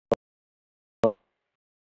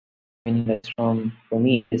joining us from, for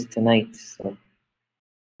me, is tonight. So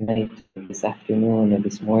tonight, this afternoon, or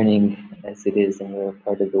this morning, as it is in your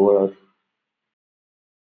part of the world.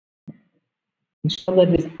 Inshallah,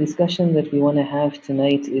 this discussion that we want to have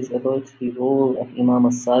tonight is about the role of Imam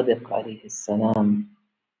al-Sadiq alayhi salam.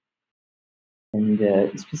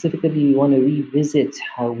 And specifically, we want to revisit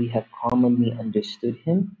how we have commonly understood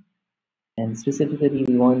him. And specifically,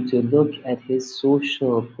 we want to look at his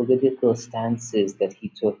social, political stances that he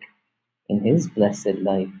took in his blessed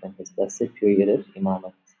life and his blessed period of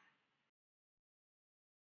imamate.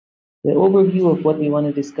 The overview of what we want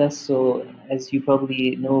to discuss, so as you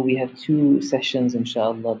probably know, we have 2 sessions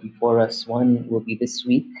inshallah before us. One will be this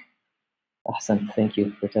week. Ahsan, thank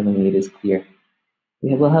you for telling me it is clear.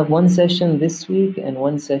 We will have 1 session this week and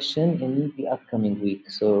 1 session in the upcoming week.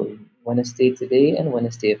 So Wednesday today and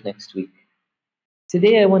Wednesday of next week.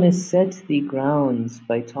 Today I want to set the grounds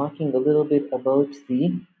by talking a little bit about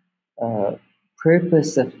the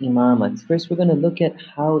purpose of imamat. First, we're going to look at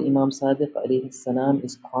how Imam Sadiq alayhi salam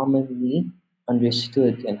is commonly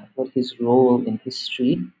understood and what his role in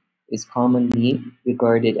history is commonly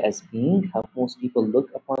regarded as being, how most people look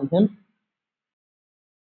upon him.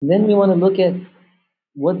 Then we want to look at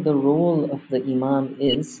what the role of the imam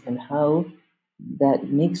is and how that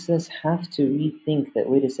makes us have to rethink that,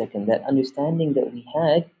 wait a second, that understanding that we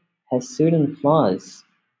had has certain flaws.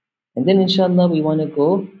 And then inshallah we want to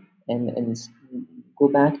go and go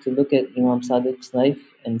back to look at Imam Sadiq's life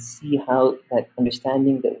and see how that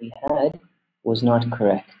understanding that we had was not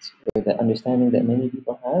correct, or the understanding that many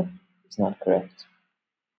people have is not correct.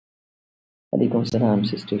 Alaikum salam,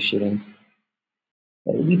 Sister Shirin.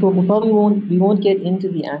 We won't get into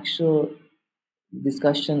the actual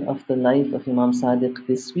discussion of the life of Imam Sadiq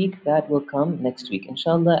this week. That will come next week,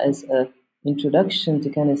 inshallah, as an introduction to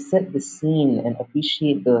kind of set the scene and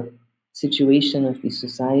appreciate the situation of the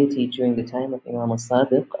society during the time of Imam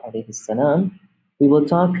al-Sadiq alayhi salam. We will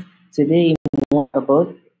talk today more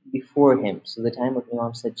about before him, so the time of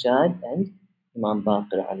Imam Sajjad and Imam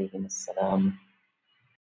Baqir alayhi salam.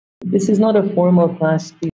 This is not a formal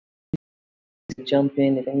class. Please jump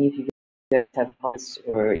in if any of you guys have thoughts,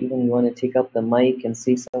 or even you want to take up the mic and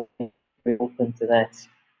say something. We're open to that,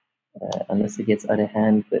 unless it gets out of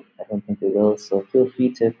hand, but I don't think it will. So feel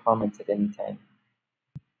free to comment at any time.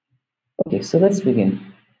 Okay, so let's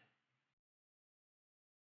begin.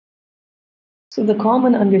 So the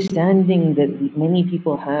common understanding that many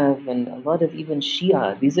people have, and a lot of even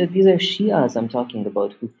Shia, these are Shias I'm talking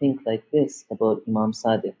about, who think like this about Imam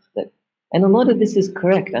Sadiq, and a lot of this is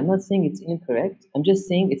correct. I'm not saying it's incorrect. I'm just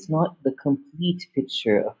saying it's not the complete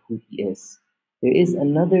picture of who he is. There is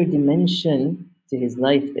another dimension to his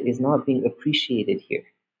life that is not being appreciated here.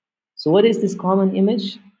 So what is this common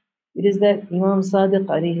image? It is that Imam Sadiq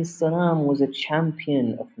alayhi salam was a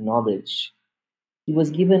champion of knowledge. He was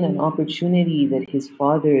given an opportunity that his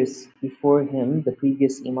fathers before him, the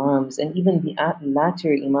previous Imams, and even the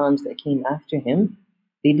latter Imams that came after him,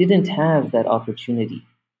 they didn't have that opportunity.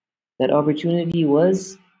 That opportunity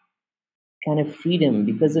was kind of freedom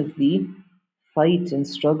because of the fight and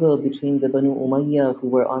struggle between the Banu Umayyah, who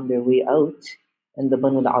were on their way out, and the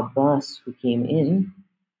Banu al-Abbas, who came in.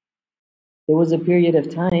 There was a period of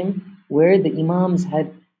time where the Imams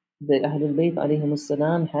had, the Ahlul Bayt alayhimus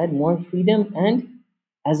salam, had more freedom, and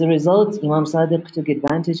as a result, Imam Sadiq took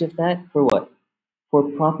advantage of that for what? For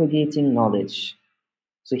propagating knowledge.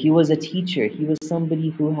 So he was a teacher. He was somebody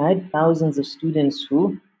who had thousands of students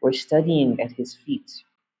who were studying at his feet.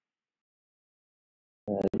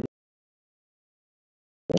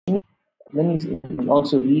 Let me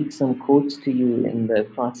also read some quotes to you in the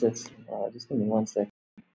process. Just give me 1 second.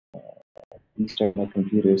 Restart my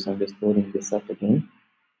computer, so I'm just loading this up again.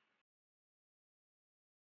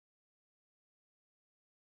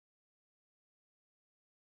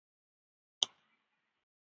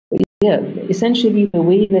 But yeah, essentially the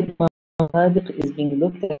way that Imam Sadiq is being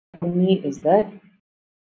looked at for me is that,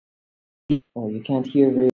 oh, you can't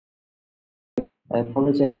hear very well. I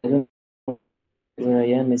apologize. I don't know where I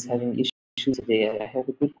am is having issues today. I have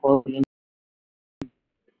a good quality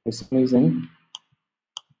for some reason.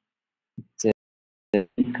 It's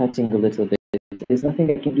cutting a little bit. There's nothing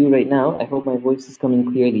I can do right now. I hope my voice is coming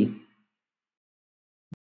clearly.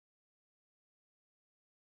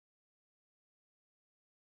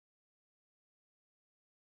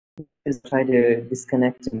 Just try to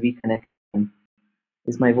disconnect and reconnect.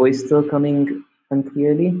 Is my voice still coming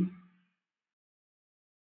unclearly?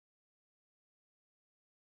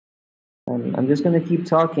 I'm just going to keep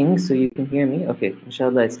talking so you can hear me. Okay,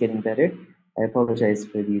 inshallah it's getting better. I apologize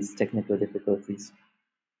for these technical difficulties.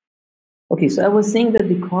 Okay, so I was saying that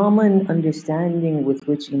the common understanding with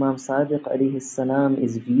which Imam Sadiq alayhi salam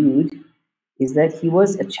is viewed is that he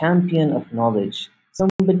was a champion of knowledge,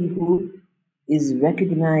 somebody who is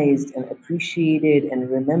recognized and appreciated and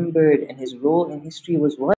remembered, and his role in history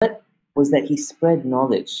was what? Was that he spread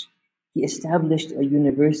knowledge. He established a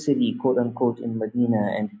university, quote unquote, in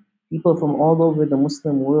Medina, and people from all over the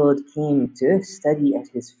Muslim world came to study at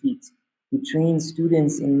his feet. He trained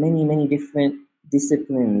students in many, many different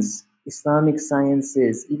disciplines, Islamic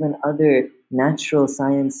sciences, even other natural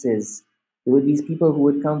sciences. There would be people who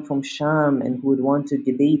would come from Sham and who would want to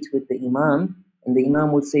debate with the Imam, and the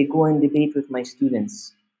Imam would say, go and debate with my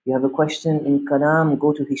students. You have a question in Kalam,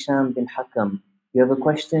 go to Hisham bin Hakam. You have a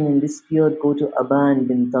question in this field, go to Aban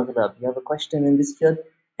bin Taghlab. You have a question in this field,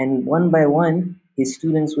 and one by one, his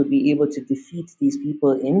students would be able to defeat these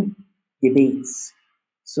people in debates.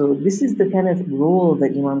 So this is the kind of role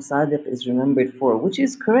that Imam Sadiq is remembered for, which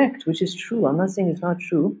is correct, which is true. I'm not saying it's not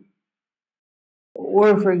true.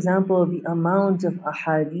 Or, for example, the amount of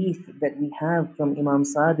ahadith that we have from Imam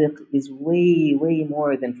Sadiq is way, way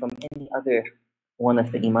more than from any other one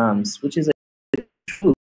of the Imams, which is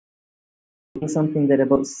true. Something that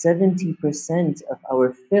about 70% of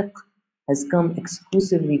our fiqh has come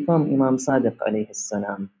exclusively from Imam Sadiq alayhi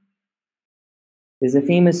salam. There's a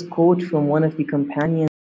famous quote from one of the companions,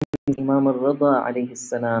 Imam al-Rida alayhi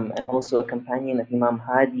salam, and also a companion of Imam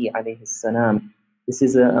Hadi alayhi salam. This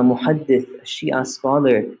is a muhaddith, a Shia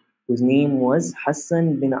scholar, whose name was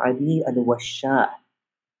Hassan bin Ali al-Washah.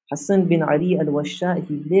 Hassan bin Ali al-Washah,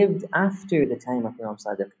 he lived after the time of Imam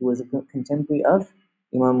Sadiq. He was a contemporary of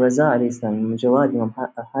Imam Raza alayhi salam, Imam Jawad, Imam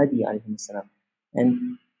Hadi alayhi salam.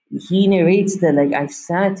 And he narrates that, like, I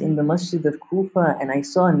sat in the masjid of Kufa and I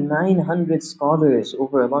saw 900 scholars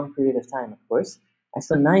over a long period of time, of course. I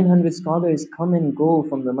saw 900 scholars come and go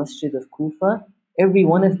from the masjid of Kufa. Every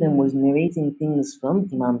one of them was narrating things from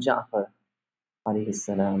Imam Ja'far alayhi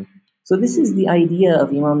salam. So this is the idea of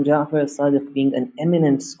Imam Ja'far al-Sadiq being an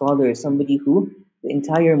eminent scholar, somebody who the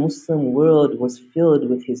entire Muslim world was filled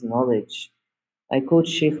with his knowledge. I quote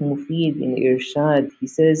Sheikh Mufid in Irshad. He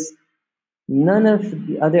says, none of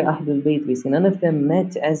the other Ahlul Bayt, basically, none of them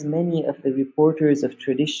met as many of the reporters of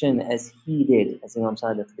tradition as he did, as Imam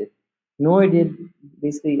Sadiq did. Nor did,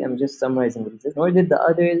 basically, I'm just summarizing what he says, nor did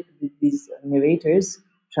these narrators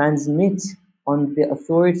transmit on the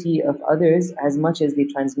authority of others as much as they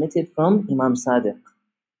transmitted from Imam Sadiq.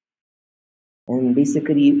 And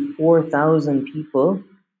basically 4,000 people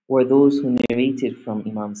were those who narrated from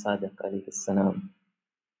Imam Sadiq alayhi salam.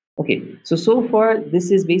 Okay, so far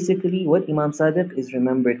this is basically what Imam Sadiq is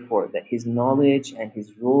remembered for, that his knowledge and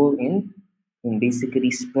his role in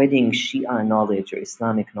basically spreading Shia knowledge or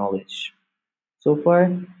Islamic knowledge. So far,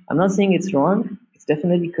 I'm not saying it's wrong, it's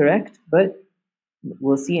definitely correct, but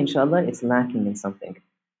we'll see, inshallah, it's lacking in something.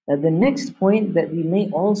 Now, the next point that we may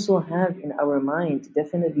also have in our mind,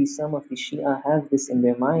 definitely some of the Shia have this in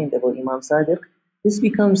their mind about Imam Sadiq, this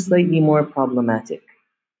becomes slightly more problematic.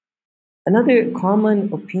 Another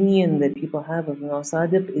common opinion that people have of Imam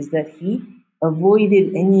Sadiq is that he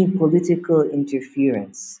avoided any political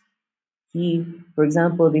interference. He, for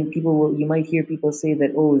example, you might hear people say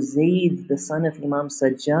that, oh, Zayd, the son of Imam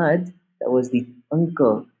Sajjad, that was the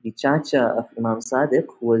uncle, the chacha of Imam Sadiq,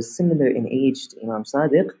 who was similar in age to Imam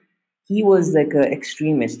Sadiq, he was like an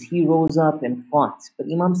extremist. He rose up and fought. But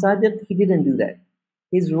Imam Sadiq, he didn't do that.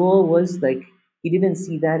 His role was like, he didn't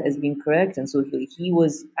see that as being correct, and so he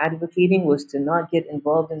was advocating was to not get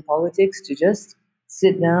involved in politics, to just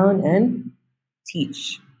sit down and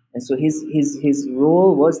teach. And so his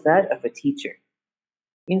role was that of a teacher.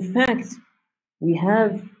 In fact, we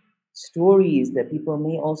have stories that people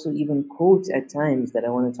may also even quote at times that I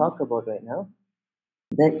want to talk about right now,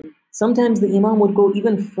 that sometimes the Imam would go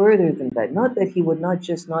even further than that. Not that he would not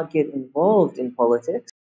just not get involved in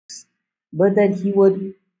politics, but that he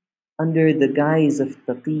would, under the guise of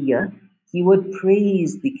taqiyya, he would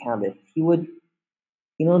praise the caliph. He would,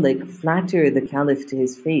 like flatter the caliph to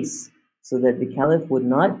his face so that the caliph would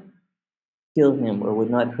not kill him or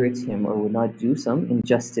would not hurt him or would not do some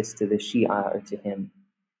injustice to the Shia or to him.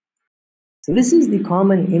 So this is the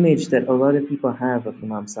common image that a lot of people have of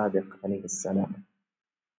Imam Sadiq alayhi salam.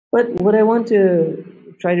 But what I want to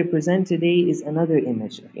try to present today is another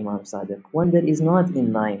image of Imam Sadiq, one that is not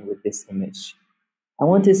in line with this image. I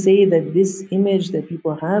want to say that this image that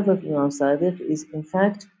people have of Imam Sadiq is in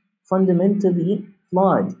fact fundamentally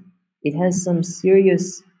flawed. It has some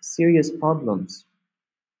serious problems.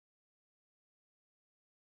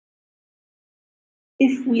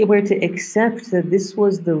 If we were to accept that this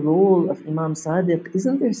was the role of Imam Sadiq,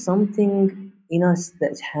 isn't there something in us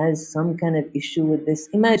that has some kind of issue with this?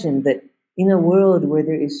 Imagine that In a world where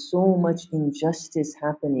there is so much injustice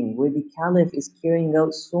happening, where the Caliph is carrying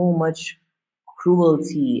out so much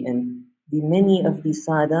cruelty, and the many of the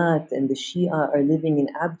Sadat and the Shia are living in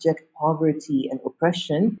abject poverty and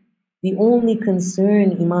oppression, the only concern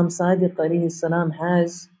Imam Sadiq alayhi salam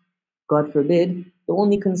has, God forbid, the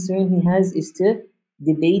only concern he has is to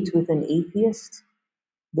debate with an atheist.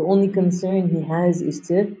 The only concern he has is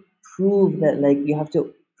to prove that, like, you have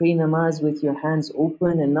to pray namaz with your hands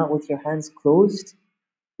open and not with your hands closed.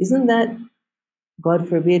 Isn't that, God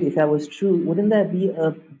forbid, if that was true, wouldn't that be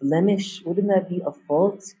a blemish? Wouldn't that be a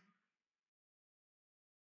fault?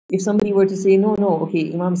 If somebody were to say, no,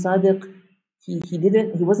 okay, Imam Sadiq, he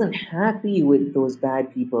wasn't happy with those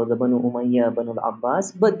bad people, the Banu Umayyah, Banu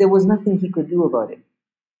al-Abbas, but there was nothing he could do about it.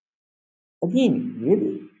 Again,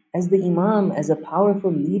 really? As the Imam, as a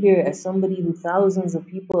powerful leader, as somebody who thousands of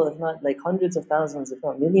people, if not like hundreds of thousands, if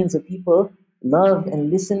not millions of people, love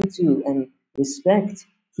and listen to and respect,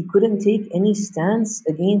 he couldn't take any stance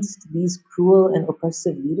against these cruel and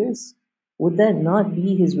oppressive leaders? Would that not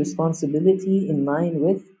be his responsibility in line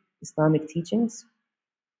with Islamic teachings?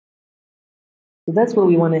 So that's what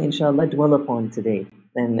we want to, inshallah, dwell upon today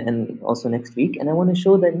and also next week. And I want to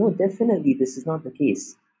show that, no, definitely this is not the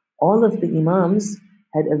case. All of the Imams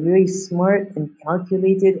had a very smart and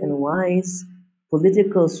calculated and wise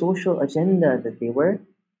political, social agenda that they were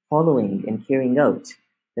following and carrying out,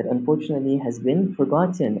 that unfortunately has been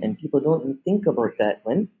forgotten, and people don't think about that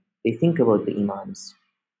when they think about the Imams.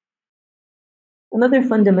 Another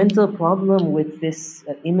fundamental problem with this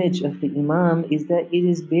image of the Imam is that it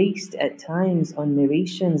is based at times on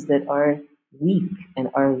narrations that are weak and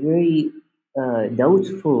are very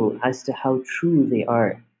doubtful as to how true they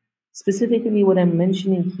are. Specifically, what I'm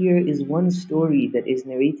mentioning here is one story that is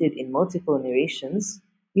narrated in multiple narrations,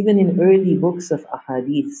 even in early books of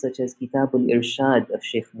ahadith such as Kitab al-Irshad of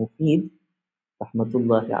Sheikh Mufid,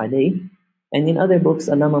 rahmatullahi alayh, and in other books,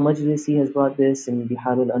 Allama Majlisi has brought this in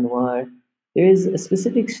Bihar al-Anwar. There is a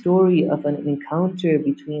specific story of an encounter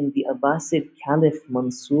between the Abbasid Caliph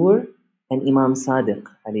Mansur and Imam Sadiq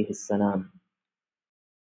alayhi salam,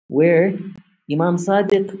 where Imam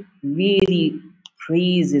Sadiq really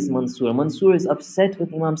praises Mansur. Mansur is upset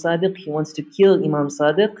with Imam Sadiq. He wants to kill Imam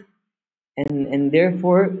Sadiq, and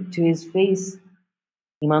therefore, to his face,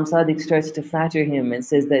 Imam Sadiq starts to flatter him and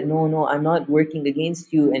says that, no, I'm not working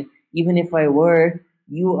against you, and even if I were,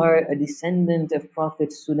 you are a descendant of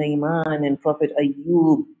Prophet Sulaiman and Prophet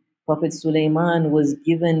Ayyub. Prophet Sulaiman was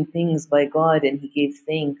given things by God and he gave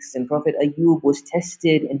thanks, and Prophet Ayyub was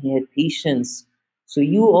tested and he had patience. So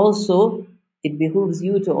you also, it behooves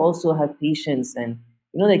you to also have patience. And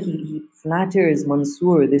like he flatters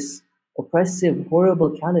Mansur, this oppressive, horrible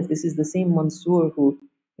caliph. This is the same Mansur who,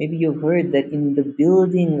 maybe you've heard that in the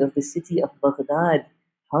building of the city of Baghdad,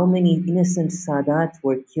 how many innocent Sadat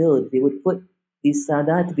were killed. They would put these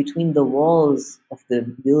Sadat between the walls of the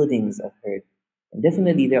buildings, I've heard. And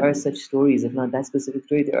definitely there are such stories, if not that specific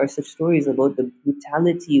story, there are such stories about the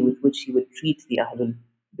brutality with which he would treat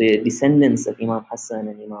the descendants of Imam Hassan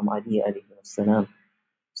and Imam Ali alayhi salam.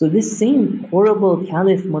 So this same horrible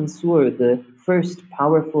Caliph Mansur, the first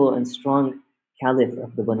powerful and strong Caliph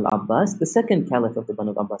of the Banu Abbas, the second Caliph of the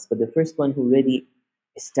Banu Abbas, but the first one who really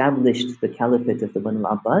established the Caliphate of the Banu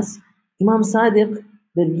Abbas, Imam Sadiq,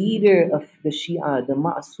 the leader of the Shia, the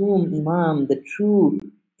Ma'soom Imam, the true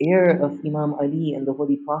heir of Imam Ali and the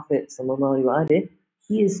Holy Prophet sallallahu alaihi wasallam,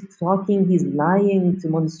 he is talking, he's lying to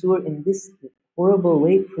Mansur in this horrible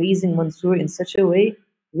way, praising Mansur in such a way.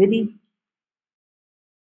 Really?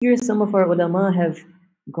 Here some of our ulama have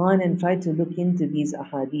gone and tried to look into these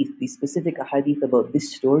ahadith, these specific ahadith about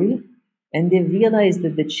this story, and they've realized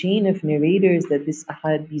that the chain of narrators that these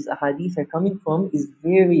ahadith are coming from is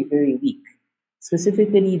very, very weak.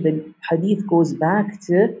 Specifically, the hadith goes back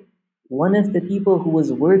to one of the people who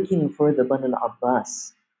was working for the Banu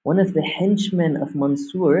al-Abbas. One of the henchmen of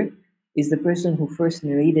Mansur is the person who first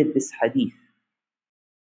narrated this hadith.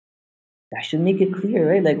 That should make it clear,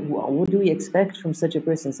 right? Like, what do we expect from such a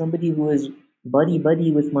person? Somebody who is buddy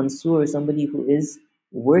with Mansur, somebody who is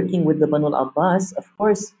working with the Banu al-Abbas. Of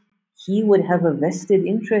course, he would have a vested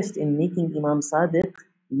interest in making Imam Sadiq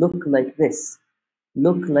look like this.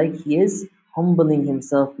 Look like he is humbling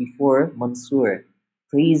himself before Mansur,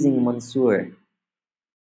 praising Mansur.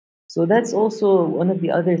 So that's also one of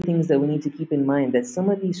the other things that we need to keep in mind, that some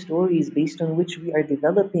of these stories based on which we are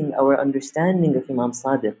developing our understanding of Imam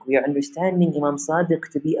Sadiq, we are understanding Imam Sadiq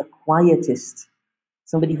to be a quietist,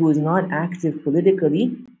 somebody who is not active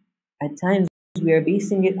politically. At times we are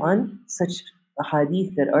basing it on such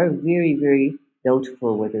ahadith that are very, very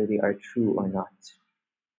doubtful whether they are true or not.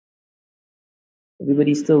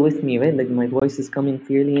 Everybody's still with me, right? Like my voice is coming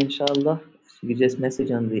clearly, inshallah. You could just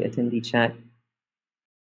message on the attendee chat.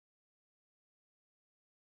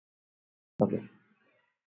 Okay.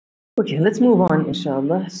 Okay, let's move on,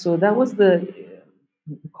 inshallah. So that was the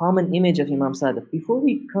common image of Imam Sadiq. Before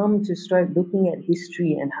we come to start looking at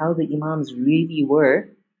history and how the Imams really were,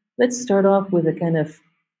 let's start off with a kind of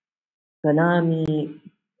kalami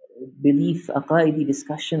belief, aqaidi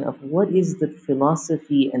discussion of what is the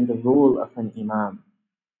philosophy and the role of an Imam.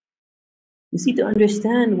 You see, to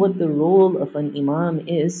understand what the role of an Imam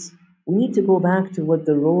is, we need to go back to what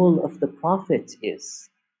the role of the Prophet is.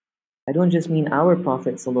 I don't just mean our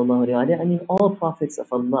Prophet sallallahu alaihi wasallam, I mean all prophets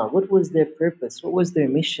of Allah. What was their purpose? What was their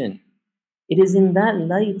mission? It is in that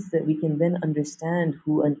light that we can then understand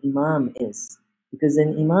who an Imam is. Because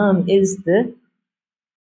an Imam is the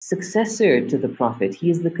successor to the Prophet. He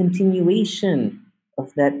is the continuation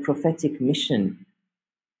of that prophetic mission.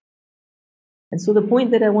 And so the point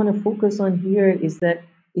that I want to focus on here is that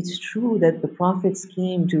it's true that the Prophets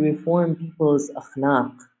came to reform people's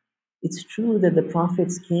akhlaq. It's true that the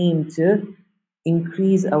Prophets came to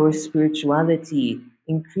increase our spirituality,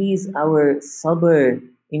 increase our sabr,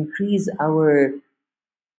 increase our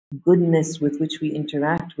goodness with which we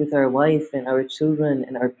interact with our wife and our children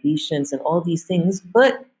and our patience and all these things.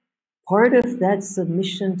 But part of that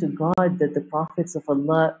submission to God that the Prophets of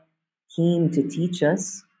Allah came to teach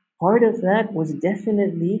us, part of that was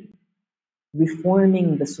definitely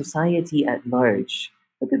reforming the society at large.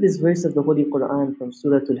 Look at this verse of the Holy Quran from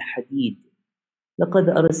Surah Al-Hadid.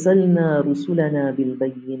 لَقَدْ أَرْسَلْنَا رُسُلَنَا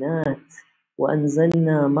بِالْبَيِّنَاتِ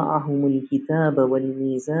وَأَنزَلْنَا مَعَهُمُ الْكِتَابَ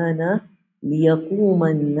وَالْمِيزَانَ لِيَقُومَ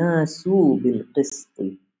النَّاسُ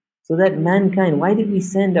بِالْقِسْطِ. So that mankind, why did we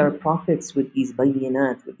send our prophets with these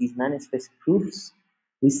bayinat, with these manifest proofs?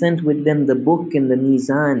 We sent with them the book and the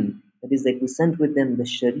mizan. That is, like, we sent with them the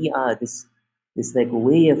sharia, this like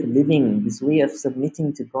way of living, this way of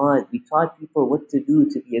submitting to God. We taught people what to do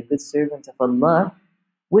to be a good servant of Allah,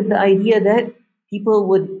 with the idea that people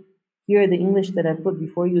would hear the English that I put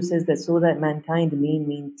before you says that so that mankind may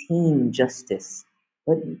maintain justice.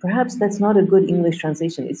 But perhaps that's not a good English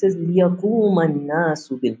translation. It says لِيَقُومَ النَّاسُ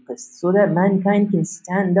بِالْقِسْطِ, so that mankind can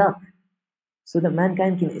stand up, so that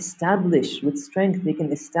mankind can establish with strength, they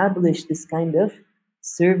can establish this kind of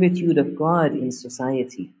servitude of God in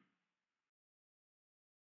society.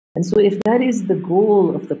 And so if that is the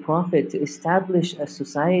goal of the Prophet, to establish a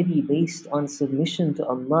society based on submission to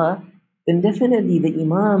Allah, then definitely the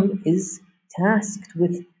Imam is tasked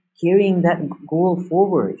with carrying that goal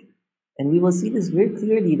forward. And we will see this very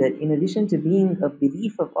clearly, that in addition to being a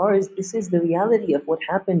belief of ours, this is the reality of what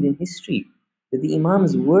happened in history. That the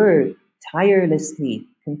Imams were tirelessly,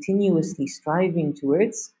 continuously striving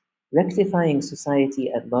towards rectifying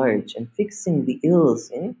society at large and fixing the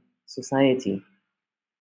ills in society.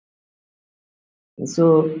 And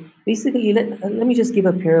so basically, let me just give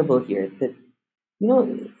a parable here. That, you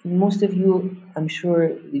know, most of you, I'm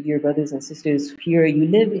sure, dear brothers and sisters here, you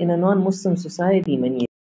live in a non-Muslim society, many,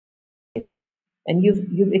 and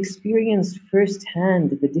you've experienced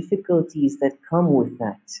firsthand the difficulties that come with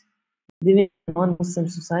that. Living in a non-Muslim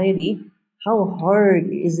society, how hard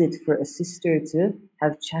is it for a sister to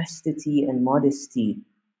have chastity and modesty?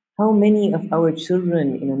 How many of our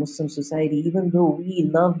children in a Muslim society, even though we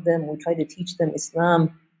love them, we try to teach them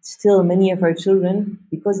Islam, still many of our children,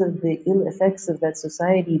 because of the ill effects of that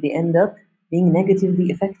society, they end up being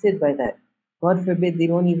negatively affected by that. God forbid they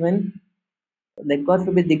don't even, God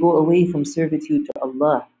forbid they go away from servitude to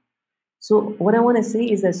Allah. So what I want to say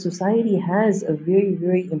is that society has a very,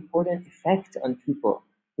 very important effect on people.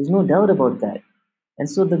 There's no doubt about that. And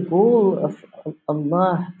so the goal of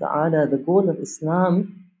Allah Ta'ala, the goal of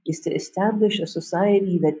Islam, is to establish a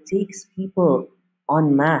society that takes people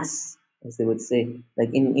en masse, as they would say. Like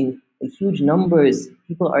in huge numbers,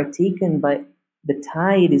 people are taken by, the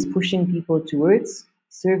tide is pushing people towards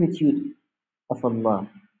servitude of Allah.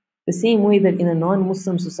 The same way that in a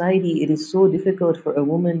non-Muslim society, it is so difficult for a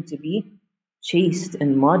woman to be chaste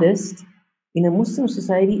and modest, in a Muslim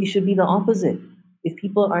society, it should be the opposite. If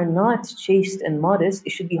people are not chaste and modest,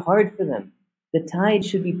 it should be hard for them. The tide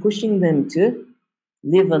should be pushing them to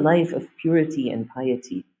live a life of purity and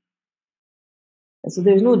piety. And so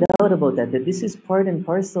there's no doubt about that this is part and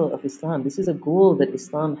parcel of Islam. This is a goal that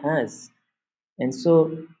Islam has. And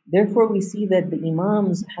so therefore we see that the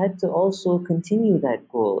Imams had to also continue that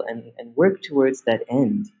goal and work towards that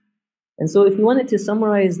end. And so if we wanted to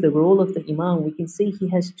summarize the role of the Imam, we can say he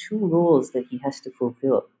has two roles that he has to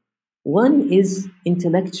fulfill. One is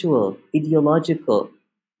intellectual, ideological.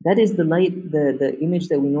 That is the image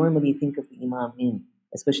that we normally think of the Imam in,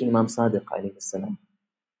 especially Imam Sadiq alayhi salam.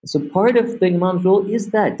 So part of the Imam's role is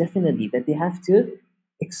that, definitely, that they have to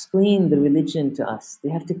explain the religion to us. They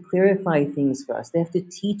have to clarify things for us. They have to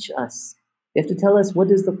teach us. They have to tell us, what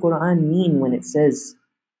does the Quran mean when it says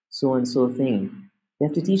so and so thing. They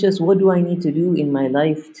have to teach us, what do I need to do in my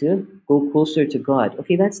life to go closer to God.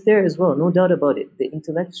 Okay, that's there as well, no doubt about it. The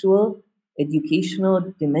intellectual,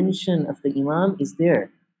 educational dimension of the Imam is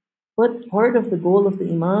there. But part of the goal of the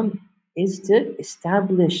Imam is to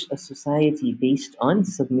establish a society based on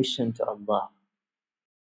submission to Allah.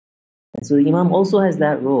 And so the Imam also has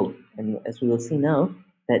that role. And as we will see now,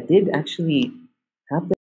 that did actually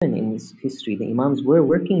happen in history. The Imams were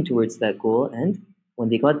working towards that goal, and when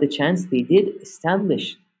they got the chance, they did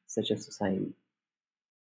establish such a society.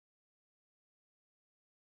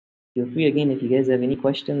 Feel free again if you guys have any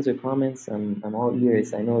questions or comments. I'm all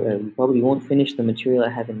ears. I know we probably won't finish the material I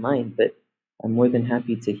have in mind, but I'm more than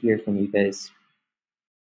happy to hear from you guys.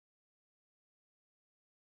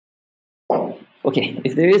 Okay,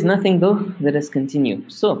 if there is nothing though, let us continue.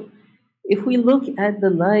 So, if we look at the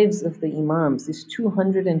lives of the Imams, this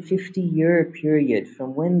 250-year period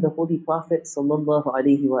from when the Holy Prophet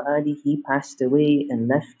ﷺ passed away and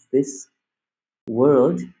left this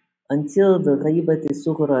world until the Ghaibat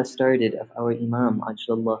al-Sughra started of our Imam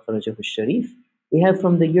Ajlallah Farajahu Sharif, we have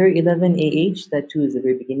from the year 11 AH, that too is the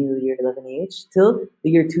very beginning of the year 11 AH, till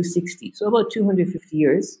the year 260, so about 250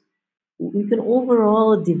 years. We can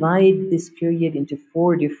overall divide this period into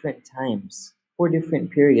 4 different times, 4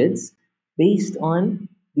 different periods, based on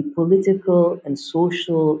the political and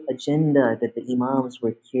social agenda that the Imams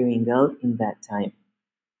were carrying out in that time.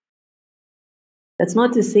 That's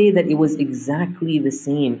not to say that it was exactly the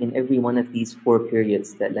same in every one of these 4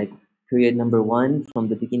 periods, that like period number 1 from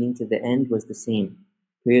the beginning to the end was the same.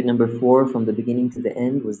 Period number 4 from the beginning to the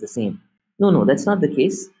end was the same. No, that's not the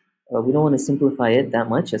case. We don't want to simplify it that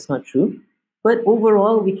much. That's not true. But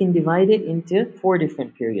overall, we can divide it into 4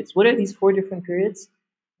 different periods. What are these 4 different periods?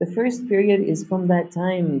 The first period is from that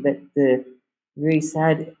time that the very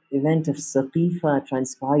sad event of Saqifa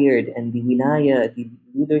transpired and the wilaya, the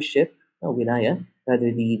rulership, not wilaya,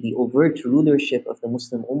 rather the overt rulership of the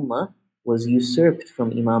Muslim Ummah was usurped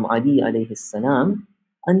from Imam Ali alayhi salam,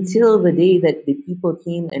 until the day that the people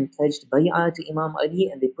came and pledged bay'ah to Imam Ali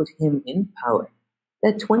and they put him in power.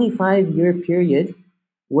 That 25-year period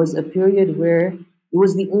was a period where it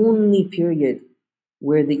was the only period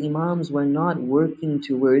where the Imams were not working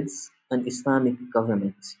towards an Islamic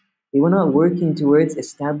government. They were not working towards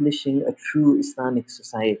establishing a true Islamic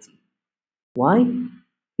society. Why?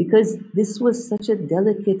 Because this was such a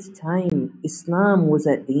delicate time. Islam was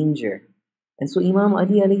at danger. And so Imam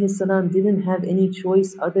Ali alayhi salam didn't have any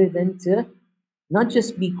choice other than to not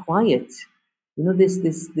just be quiet. You know,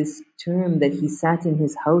 this term that he sat in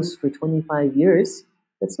his house for 25 years,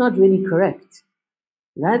 that's not really correct.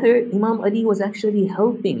 Rather, Imam Ali was actually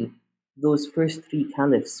helping those first 3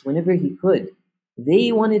 caliphs whenever he could.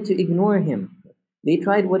 They wanted to ignore him. They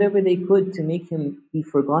tried whatever they could to make him be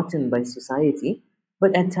forgotten by society.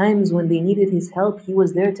 But at times when they needed his help, he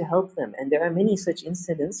was there to help them. And there are many such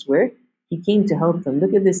incidents where he came to help them.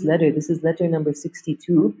 Look at this letter. This is letter number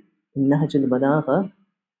 62 in Nahj al-Balagha,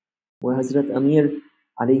 where Hazrat Amir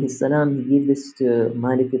alayhi salam, he gave this to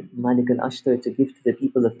Malik al-Ashtar to give to the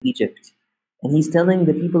people of Egypt. And he's telling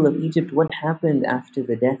the people of Egypt what happened after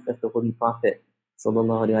the death of the Holy Prophet.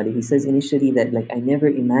 He says initially that, like, I never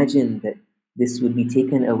imagined that this would be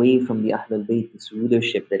taken away from the Ahlul Bayt, this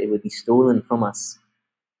rulership, that it would be stolen from us.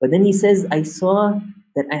 But then he says, I saw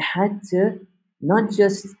that I had to not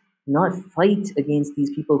just not fight against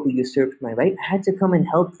these people who usurped my right, I had to come and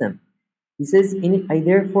help them. He says, I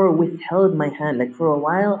therefore withheld my hand. Like for a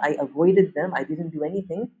while, I avoided them, I didn't do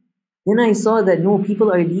anything. Then I saw that no,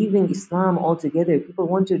 people are leaving Islam altogether. People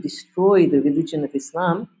want to destroy the religion of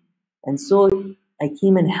Islam. And so I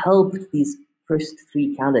came and helped these first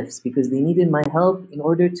 3 caliphs because they needed my help in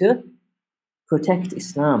order to protect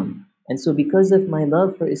Islam. And so because of my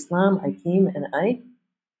love for Islam, I came and I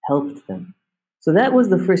helped them. So that was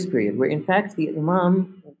the first period where in fact the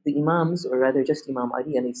Imams, or rather just Imam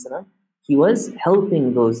Ali alayhi salam, he was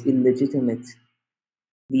helping those illegitimate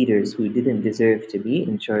leaders who didn't deserve to be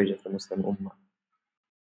in charge of the Muslim Ummah.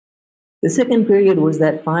 The second period was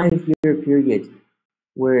that 5-year period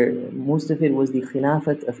where most of it was the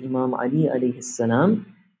Khilafat of Imam Ali alayhi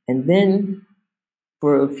salam, and then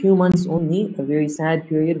for a few months only, a very sad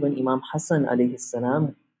period when Imam Hassan alayhi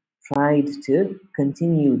salam tried to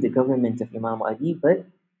continue the government of Imam Ali, but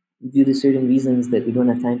due to certain reasons that we don't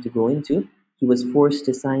have time to go into, he was forced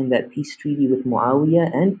to sign that peace treaty with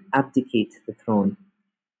Muawiyah and abdicate the throne.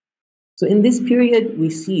 So in this period,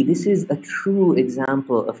 we see this is a true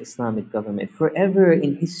example of Islamic government. Forever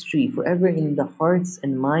in history, forever in the hearts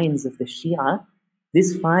and minds of the Shia,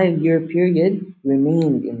 this 5-year period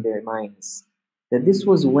remained in their minds. That this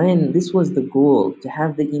was the goal, to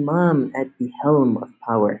have the Imam at the helm of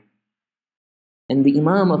power. And the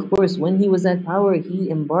Imam, of course, when he was at power,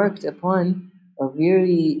 he embarked upon a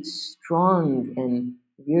very strong and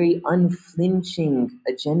very unflinching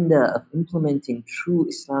agenda of implementing true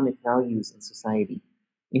Islamic values in society.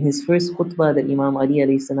 In his first khutbah that Imam Ali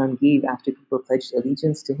alayhi salam gave after people pledged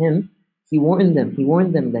allegiance to him, he warned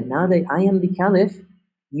them that now that I am the Caliph,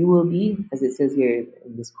 you will be, as it says here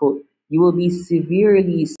in this quote, you will be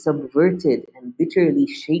severely subverted and bitterly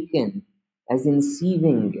shaken, as in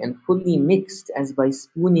sieving, and fully mixed as by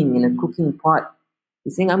spooning in a cooking pot.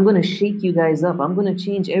 He's saying, I'm going to shake you guys up. I'm going to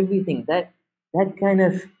change everything. That kind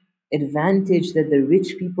of advantage that the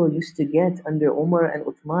rich people used to get under Umar and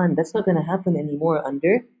Uthman, that's not going to happen anymore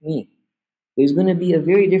under me. There's going to be a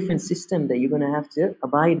very different system that you're going to have to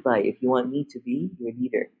abide by if you want me to be your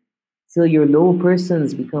leader. Till your low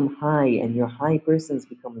persons become high and your high persons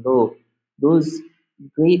become low. Those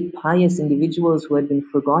great pious individuals who had been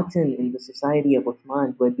forgotten in the society of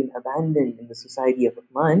Uthman, who had been abandoned in the society of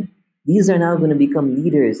Uthman, these are now going to become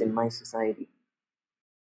leaders in my society.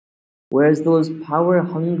 Whereas those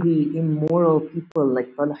power-hungry, immoral people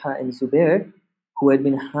like Talha and Zubair, who had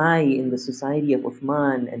been high in the society of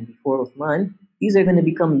Uthman and before Uthman, these are going to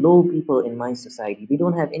become low people in my society. They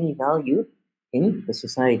don't have any value in the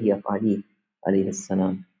society of Ali alayhi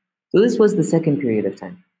salam. So this was the second period of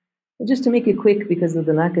time. And just to make it quick because of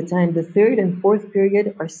the lack of time, the third and fourth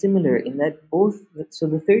period are similar in that both, so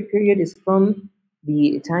the third period is from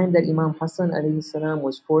the time that Imam Hassan alayhi salam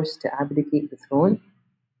was forced to abdicate the throne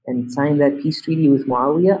and sign that peace treaty with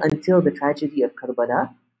Muawiyah until the tragedy of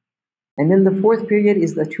Karbala. And then the fourth period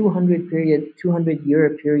is the 200-year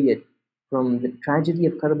period from the tragedy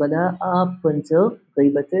of Karbala up until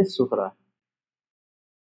Ghaybat al-Sughra.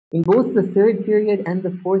 In both the third period and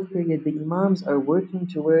the fourth period, the Imams are working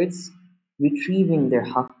towards retrieving their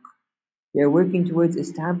haqq. They are working towards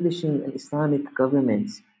establishing an Islamic government.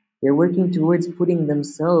 They are working towards putting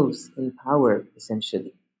themselves in power,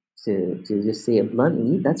 essentially. To just say it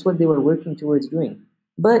bluntly, that's what they were working towards doing.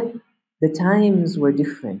 But the times were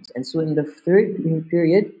different. And so in the third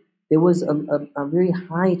period, there was a very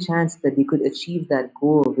high chance that they could achieve that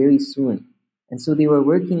goal very soon. And so they were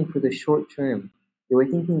working for the short term. They were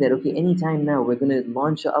thinking that, okay, anytime now, we're going to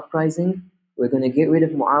launch an uprising, we're going to get rid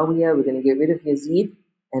of Muawiyah, we're going to get rid of Yazid,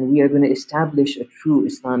 and we are going to establish a true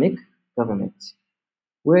Islamic government.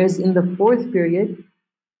 Whereas in the fourth period,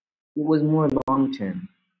 it was more long-term.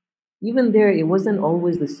 Even there, it wasn't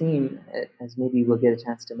always the same, as maybe we'll get a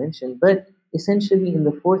chance to mention, but essentially in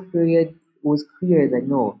the fourth period, it was clear that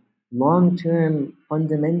no, long-term,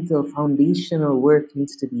 fundamental, foundational work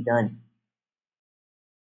needs to be done.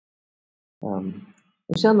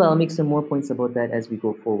 Inshallah, I'll make some more points about that as we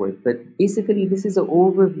go forward. But basically, this is an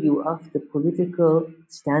overview of the political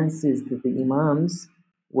stances that the Imams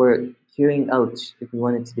were carrying out, if we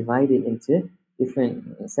wanted to divide it into different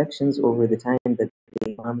sections over the time that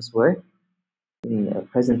the Imams were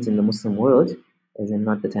present in the Muslim world, as in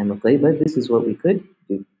not the time of Ghaybat. This is what we could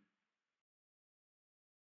do.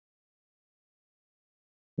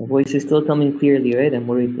 My voice is still coming clearly, right? I'm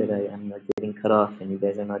worried that I am getting cut off and you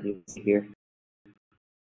guys are not able to hear.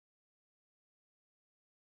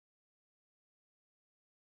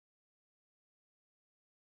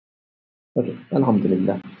 Okay,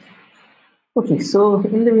 Alhamdulillah. Okay, so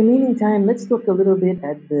in the remaining time, let's look a little bit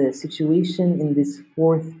at the situation in this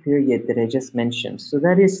fourth period that I just mentioned. So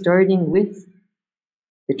that is starting with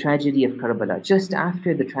the tragedy of Karbala. Just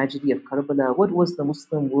after the tragedy of Karbala, what was the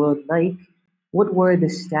Muslim world like? What were the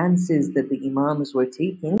stances that the Imams were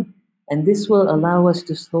taking? And this will allow us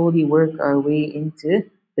to slowly work our way into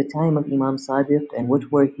the time of Imam Sadiq and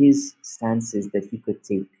what were his stances that he could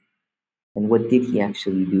take. And what did he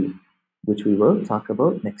actually do? Which we will talk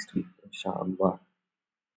about next week, inshallah.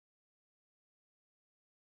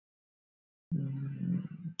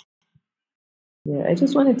 Yeah, I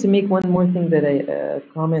just wanted to make one more thing that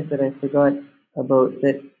comment that I forgot about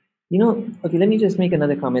that. Okay, let me just make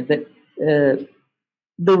another comment that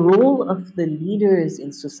the role of the leaders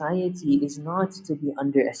in society is not to be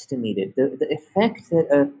underestimated. The effect that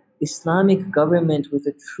an Islamic government with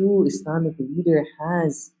a true Islamic leader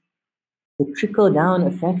has, the trickle-down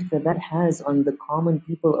effect that has on the common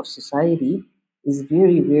people of society is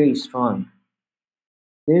very, very strong.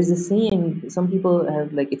 There's a saying, some people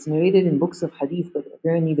have, like, it's narrated in books of hadith, but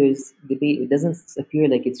apparently there's debate. It doesn't appear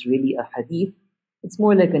like it's really a hadith. It's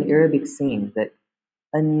more like an Arabic saying that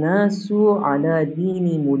النَّاسُ عَلَى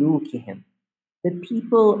دِينِ مُلُوكِهِمْ. That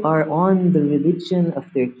people are on the religion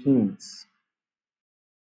of their kings.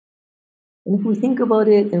 And if we think about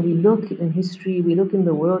it and we look in history, we look in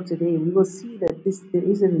the world today, we will see that there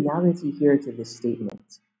is a reality here to this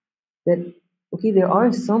statement. That, okay, there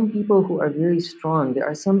are some people who are very strong. There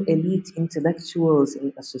are some elite intellectuals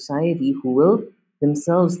in a society who will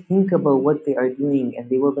themselves think about what they are doing, and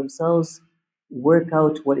they will themselves work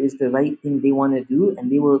out what is the right thing they want to do,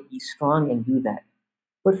 and they will be strong and do that.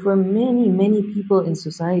 But for many, many people in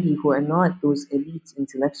society who are not those elite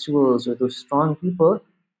intellectuals or those strong people,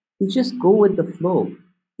 they just go with the flow.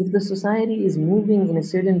 If the society is moving in a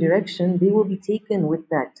certain direction, they will be taken with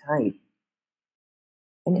that tide.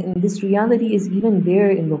 And this reality is even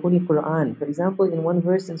there in the Holy Quran. For example, in one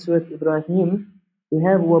verse in Surah Ibrahim, we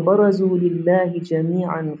have وَبَرَزُوا لِلَّهِ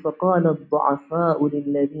جَمِيعًا فَقَالَ الضُّعَفَاءُ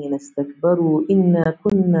لِلَّذِينَ اسْتَكْبَرُوا إِنَّا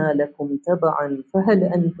كُنَّا لَكُمْ تَبَعًا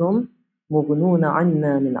فَهَلْ أَنْتُمْ مُغْنُونَ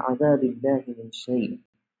عَنَّا مِنْ عَذَابِ اللَّهِ مِنْ شَيْءٍ.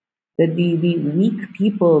 That the weak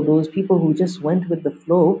people, those people who just went with the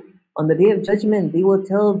flow, on the day of judgment, they will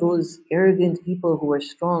tell those arrogant people who are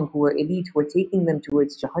strong, who are elite, who are taking them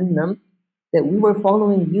towards Jahannam, that we were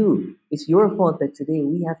following you. It's your fault that today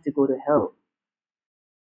we have to go to hell.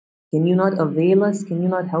 Can you not avail us? Can you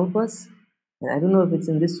not help us? And I don't know if it's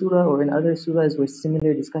in this surah or in other surahs where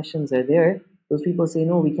similar discussions are there. Those people say,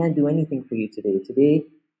 no, we can't do anything for you today. Today,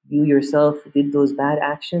 you yourself did those bad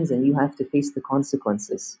actions and you have to face the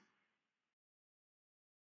consequences.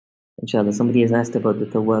 Inshallah, somebody has asked about the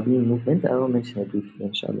Tawabin movement. I will mention it briefly,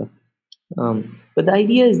 inshallah. But the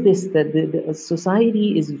idea is this, that the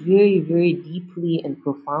society is very, very deeply and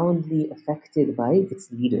profoundly affected by its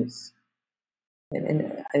leaders.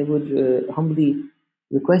 And I would humbly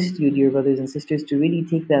request you, dear brothers and sisters, to really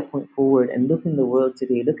take that point forward and look in the world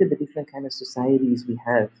today. Look at the different kind of societies we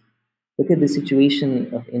have. Look at the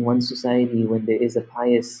situation in one society when there is a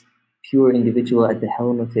pious, pure individual at the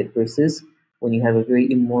helm of it versus when you have a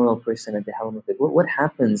very immoral person at the helm of it. What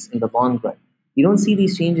happens in the long run? You don't see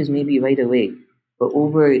these changes maybe right away, but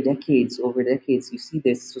over decades, you see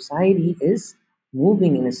this society is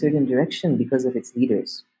moving in a certain direction because of its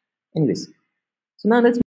leaders. Anyways, so now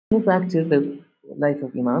let's move back to the life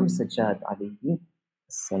of Imam Sajjad alayhi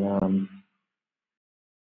salam.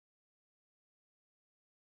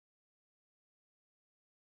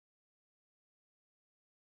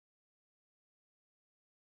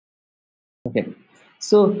 Okay,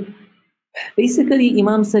 so basically,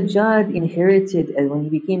 Imam Sajjad inherited, when he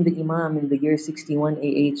became the Imam in the year 61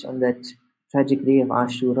 AH on that tragic day of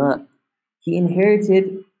Ashura, he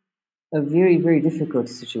inherited a very, very difficult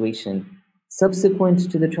situation.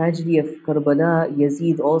 Subsequent to the tragedy of Karbala,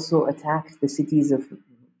 Yazid also attacked the cities of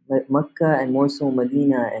Makkah and more so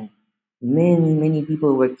Medina, and many, many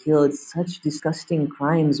people were killed. Such disgusting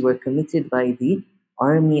crimes were committed by the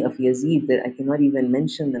army of Yazid that I cannot even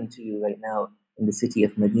mention them to you right now in the city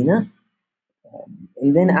of Medina.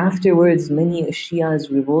 And then afterwards, many Shias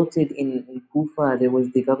revolted in Kufa. There was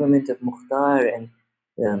the government of Mukhtar, and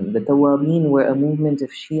the Tawabin were a movement of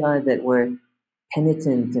Shia that were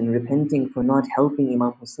penitent and repenting for not helping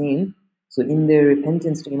Imam Hussein. So in their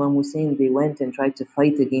repentance to Imam Hussein, they went and tried to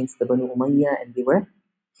fight against the Banu Umayyah, and they were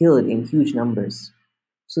killed in huge numbers.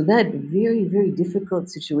 So that very, very difficult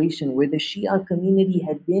situation where the Shia community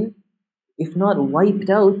had been, if not wiped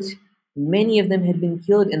out, many of them had been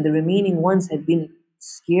killed, and the remaining ones had been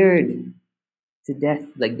scared to death,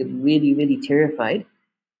 like really, really terrified.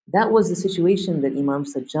 That was the situation that Imam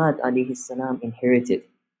Sajjad alayhi salam inherited.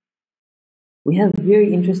 We have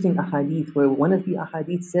very interesting ahadith where one of the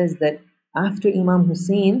ahadith says that after Imam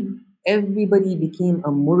Hussein, everybody became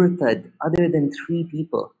a murtad other than 3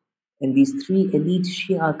 people. And these 3 elite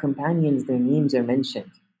Shia companions, their names are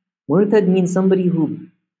mentioned. Murtad means somebody who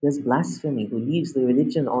does blasphemy, who leaves the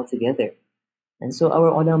religion altogether. And so our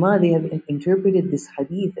ulama, they have interpreted this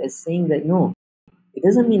hadith as saying that no, it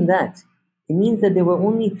doesn't mean that. It means that there were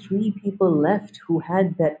only 3 people left who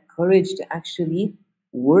had that courage to actually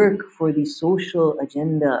work for the social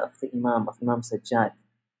agenda of the Imam, of Imam Sajjad.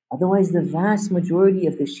 Otherwise, the vast majority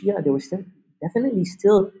of the Shia, there were definitely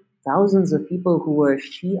still thousands of people who were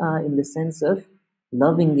Shia in the sense of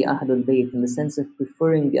loving the Ahlul Bayt, in the sense of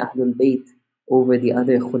preferring the Ahlul Bayt over the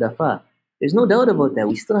other Khulafa. There's no doubt about that.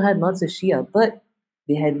 We still had lots of Shia, but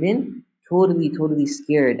they had been totally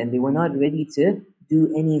scared, and they were not ready to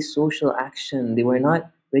do any social action. They were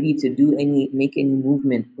not ready to make any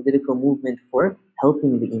movement, political movement for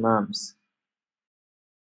helping the Imams.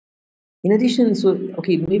 In addition,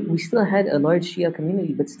 we still had a large Shia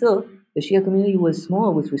community, but still, the Shia community was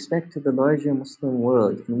small with respect to the larger Muslim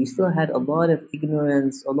world. And we still had a lot of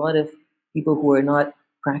ignorance, a lot of people who are not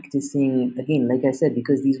practicing, again, like I said,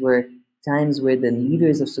 because these were times where the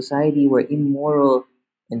leaders of society were immoral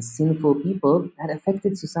and sinful people, that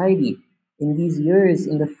affected society. In these years,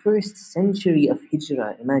 in the first century of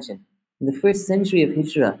Hijrah, imagine, in the first century of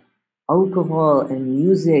Hijrah, alcohol and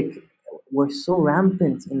music were so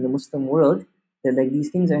rampant in the Muslim world that like these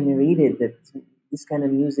things are narrated that this kind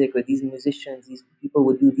of music or these musicians, these people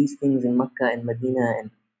would do these things in Mecca and Medina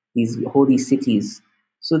and these holy cities.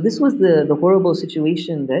 So this was the horrible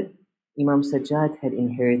situation that Imam Sajjad had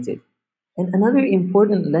inherited. And another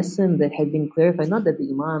important lesson that had been clarified, not that the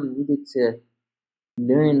Imam needed to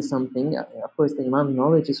learn something, of course the Imam's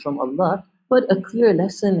knowledge is from Allah, but a clear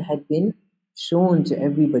lesson had been shown to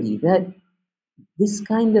everybody that this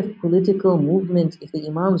kind of political movement, if the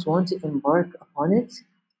Imams want to embark upon it,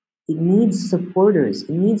 it needs supporters.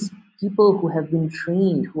 It needs people who have been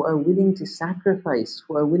trained, who are willing to sacrifice,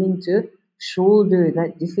 who are willing to shoulder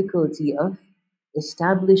that difficulty of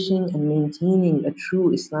establishing and maintaining a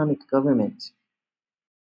true Islamic government.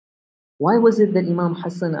 Why was it that Imam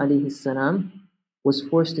Hassan alayhi salam was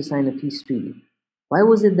forced to sign a peace treaty? Why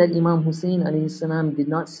was it that Imam Hussein alayhi salam did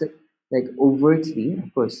not, like overtly,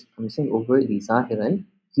 of course, I'm saying overtly, zahiran,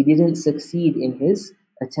 he didn't succeed in his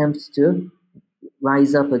attempt to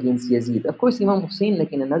rise up against Yazid. Of course, Imam Hussein,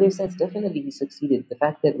 like in another sense, definitely he succeeded. The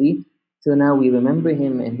fact that till now, we remember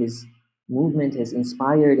him and his movement has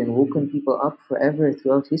inspired and woken people up forever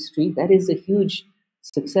throughout history, that is a huge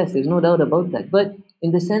success. There's no doubt about that. But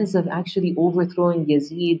in the sense of actually overthrowing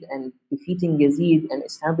Yazid and defeating Yazid and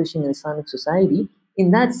establishing an Islamic society,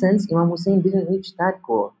 in that sense, Imam Hussein didn't reach that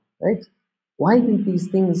goal, right? Why did these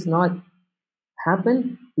things not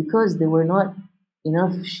happen? Because there were not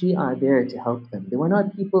enough Shia there to help them. There were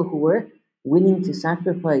not people who were willing to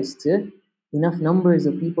sacrifice to enough numbers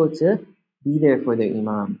of people to be there for their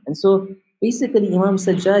Imam. And so basically Imam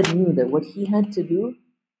Sajjad knew that what he had to do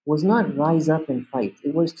was not rise up and fight.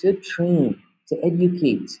 It was to train, to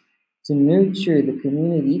educate, to nurture the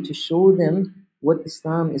community, to show them what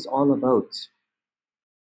Islam is all about.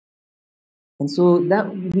 And so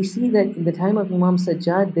that we see that in the time of Imam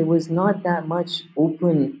Sajjad, there was not that much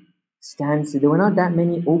open stances. There were not that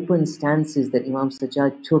many open stances that Imam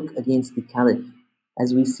Sajjad took against the Caliph.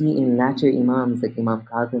 As we see in latter Imams like Imam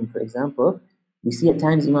Kadhim, for example, we see at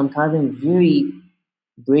times Imam Kadhim very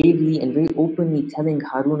bravely and very openly telling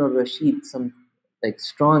Harun al-Rashid some like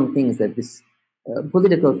strong things, that this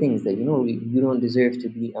political things, that you don't deserve to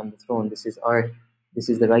be on the throne. This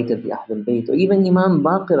is the right of the Ahlul Bayt. Or even Imam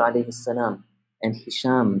Baqir alayhi salam and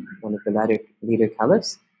Hisham, one of the later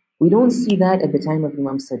caliphs. We don't see that at the time of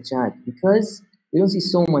Imam Sajjad, because we don't see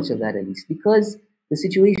so much of that, at least because the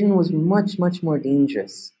situation was much, much more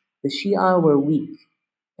dangerous. The Shia were weak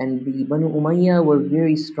and the Banu Umayyah were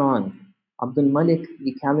very strong. Abdul Malik,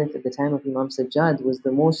 the caliph at the time of Imam Sajjad, was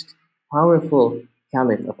the most powerful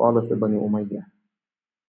caliph of all of the Banu Umayyah.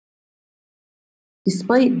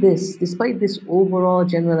 Despite this overall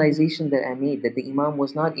generalization that I made, that the Imam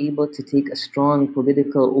was not able to take a strong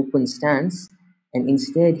political open stance, and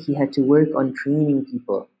instead he had to work on training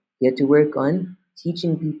people. He had to work on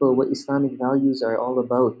teaching people what Islamic values are all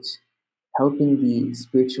about, helping the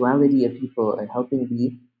spirituality of people and helping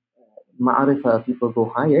the ma'arifah of people go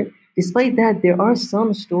higher. Despite that, there are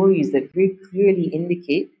some stories that very clearly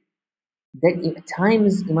indicate that at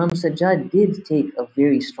times Imam Sajjad did take a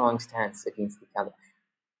very strong stance against the Caliph.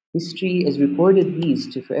 History has recorded these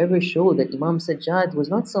to forever show that Imam Sajjad was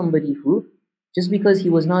not somebody who, just because he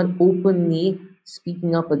was not openly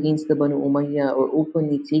speaking up against the Banu Umayyah or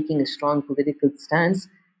openly taking a strong political stance,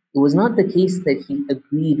 it was not the case that he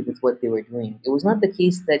agreed with what they were doing. It was not the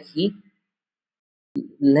case that he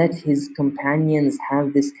let his companions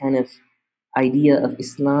have this kind of idea of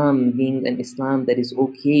Islam being an Islam that is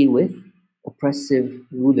okay with oppressive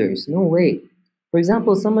rulers. No way. For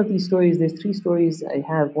example, some of these stories, there's 3 stories I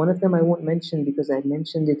have. One of them I won't mention because I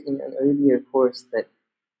mentioned it in an earlier course that,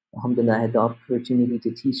 alhamdulillah, I had the opportunity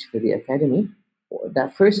to teach for the academy.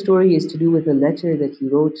 That first story is to do with a letter that he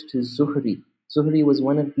wrote to Zuhri. Zuhri was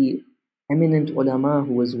one of the eminent ulama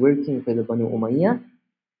who was working for the Banu Umayyah.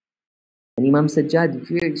 And Imam Sajjad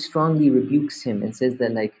very strongly rebukes him and says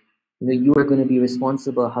that, like, you are going to be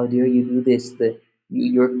responsible. How dare you do this? The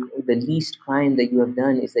least crime that you have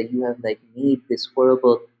done is that you have made this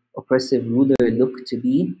horrible oppressive ruler look to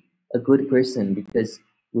be a good person, because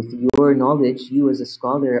with your knowledge, you as a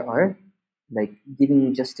scholar are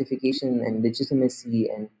giving justification and legitimacy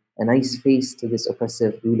and a nice face to this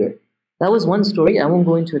oppressive ruler. That was one story. I won't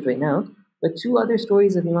go into it right now. But 2 other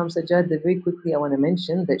stories of Imam Sajjad that very quickly I want to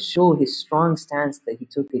mention that show his strong stance that he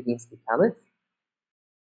took against the Caliph.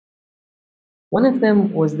 One of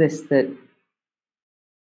them was this, that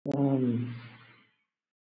Um,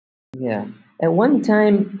 yeah. At one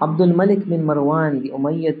time, Abdul Malik bin Marwan, the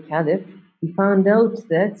Umayyad Caliph, he found out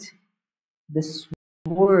that the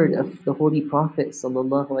sword of the Holy Prophet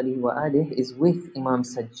ﷺ is with Imam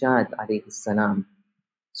Sajjad alayhi salam.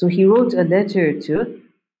 So he wrote a letter to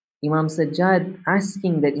Imam Sajjad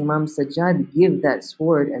asking that Imam Sajjad give that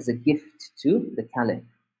sword as a gift to the Caliph.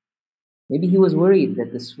 Maybe he was worried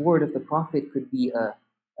that the sword of the Prophet could be a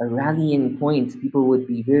rallying point. People would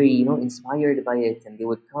be very, inspired by it, and they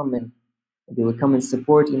would come and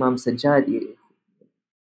support Imam Sajjad.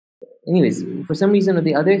 Anyways, for some reason or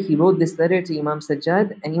the other, he wrote this letter to Imam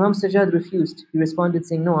Sajjad, and Imam Sajjad refused. He responded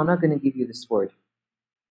saying, "No, I'm not going to give you the sword."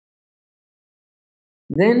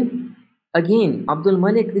 Then again, Abdul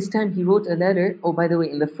Malik, this time he wrote a letter. Oh, by the way,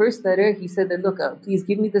 in the first letter, he said that, "Look, please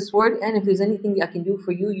give me the sword, and if there's anything I can do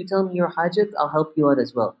for you, you tell me your hajat, I'll help you out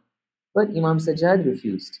as well." But Imam Sajjad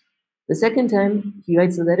refused. The second time he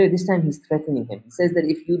writes a letter, this time he's threatening him. He says that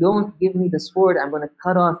if you don't give me the sword, I'm going to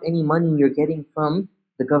cut off any money you're getting from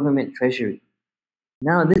the government treasury.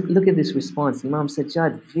 Now look at this response. Imam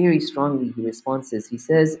Sajjad very strongly he responds. He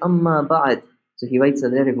says, "Amma ba'd." So he writes a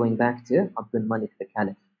letter going back to Abdul Malik the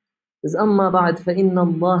Caliph. He says, "Amma ba'd فإن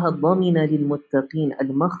الله ضمن للمتقين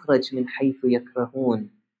المخرج من حيث يكرهون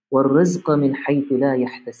والرزق من حيث لا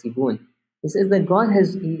يحتسبون." He says that God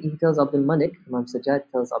has, he tells Abdul Malik, Imam Sajjad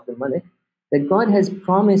tells Abdul Malik, that God has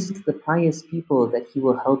promised the pious people that He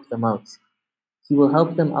will help them out. He will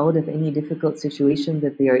help them out of any difficult situation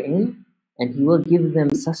that they are in, and He will give them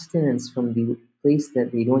sustenance from the place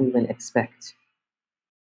that they don't even expect.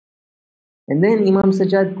 And then Imam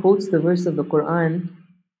Sajjad quotes the verse of the Quran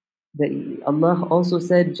that Allah also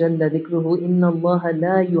said, "Jalla dhikruhu, inna Allah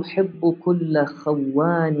la yuhibbu kulla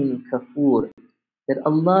khawanin kafur." That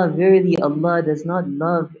Allah, verily Allah does not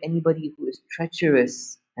love anybody who is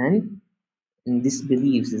treacherous and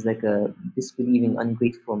disbelieves, is like a disbelieving,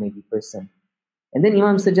 ungrateful maybe person. And then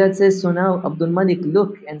Imam Sajjad says, so now Abdul Malik,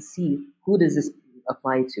 look and see, who does this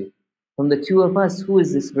apply to? From the two of us, who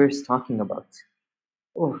is this verse talking about?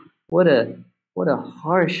 Oh, what a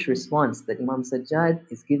harsh response that Imam Sajjad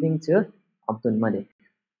is giving to Abdul Malik.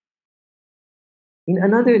 In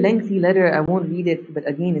another lengthy letter, I won't read it, but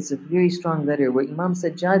again, it's a very strong letter where Imam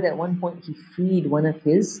Sajjad, at one point, he freed one of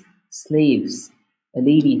his slaves, a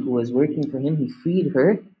lady who was working for him. He freed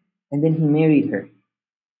her, and then he married her.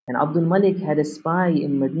 And Abdul Malik had a spy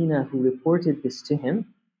in Medina who reported this to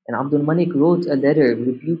him. And Abdul Malik wrote a letter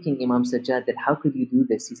rebuking Imam Sajjad that, how could you do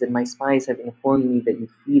this? He said, my spies have informed me that you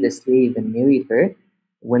freed a slave and married her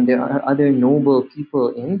when there are other noble people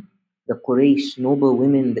in the Quraysh, noble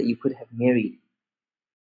women that you could have married.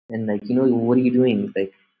 And what are you doing?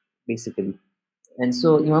 Basically. And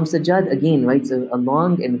so Imam Sajjad again writes a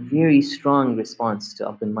long and very strong response to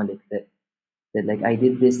Abdul Malik that I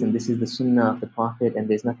did this and this is the sunnah of the Prophet and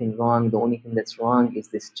there's nothing wrong. The only thing that's wrong is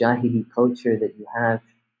this jahili culture that you have.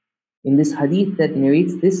 In this hadith that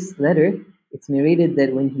narrates this letter, it's narrated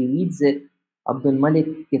that when he reads it, Abdul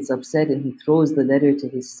Malik gets upset and he throws the letter to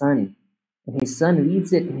his son. And his son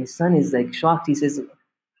reads it and his son is shocked. He says,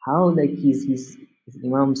 how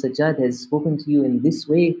Imam Sajjad has spoken to you in this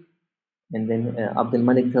way? And then Abdul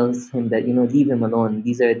Malik tells him that, leave him alone.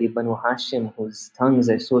 These are the Banu Hashim whose tongues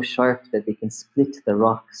are so sharp that they can split the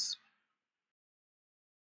rocks.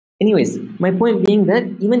 Anyways, my point being that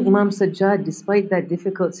even Imam Sajjad, despite that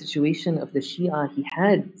difficult situation of the Shia, he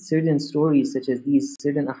had certain stories such as these,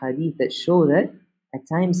 certain ahadith that show that at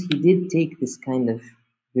times he did take this kind of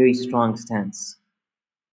very strong stance.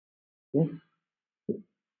 Yeah?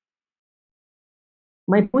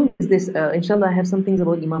 My point is this, inshallah I have some things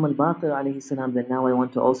about Imam al-Baqir alayhi salam that now I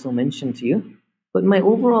want to also mention to you. But my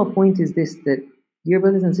overall point is this, that dear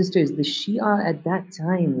brothers and sisters, the Shia at that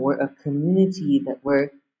time were a community that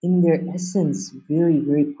were in their essence very,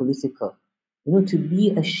 very political. To be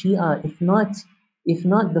a Shia, if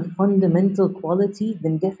not the fundamental quality,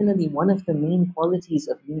 then definitely one of the main qualities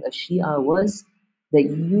of being a Shia was that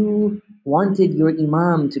you wanted your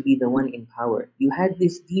Imam to be the one in power. You had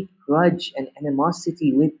this deep grudge and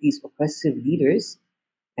animosity with these oppressive leaders,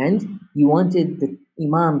 and you wanted the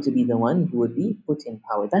Imam to be the one who would be put in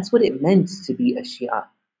power. That's what it meant to be a Shia.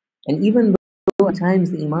 And even though at times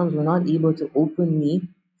the Imams were not able to openly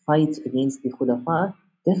fight against the Khulafa,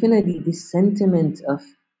 definitely this sentiment of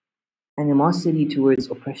animosity towards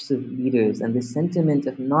oppressive leaders and this sentiment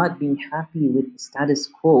of not being happy with the status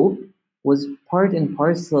quo was part and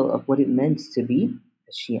parcel of what it meant to be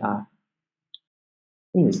a Shia.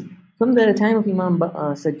 Anyways, from the time of Imam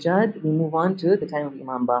Sajjad, we move on to the time of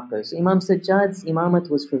Imam Baqir. So Imam Sajjad's imamat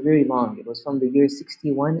was for very long. It was from the year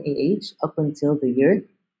 61 AH up until the year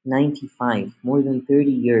 95, more than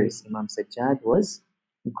 30 years, Imam Sajjad was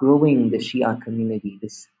growing the Shia community,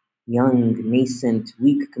 this young, nascent,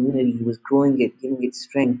 weak community. He was growing it, giving it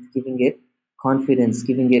strength, giving it confidence,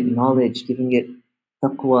 giving it knowledge, giving it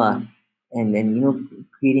taqwa, and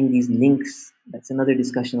creating these links. That's another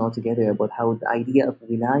discussion altogether about how the idea of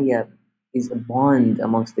wilayah is a bond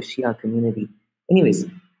amongst the Shia community. Anyways,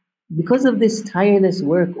 because of this tireless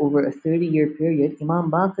work over a 30-year period, Imam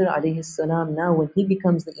Baqir alayhi salam, now when he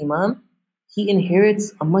becomes the Imam, he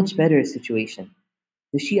inherits a much better situation.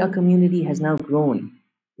 The Shia community has now grown.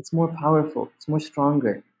 It's more powerful, it's more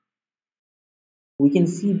stronger. We can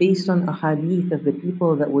see based on a hadith of the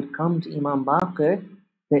people that would come to Imam Baqir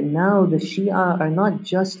that now the Shia are not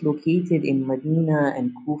just located in Medina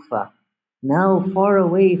and Kufa. Now far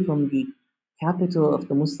away from the capital of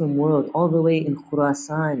the Muslim world, all the way in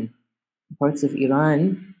Khurasan, parts of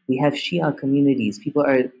Iran, we have Shia communities. People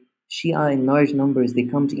are Shia in large numbers. They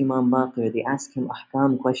come to Imam Baqir, they ask him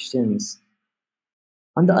ahkam questions.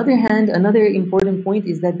 On the other hand, another important point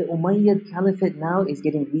is that the Umayyad Caliphate now is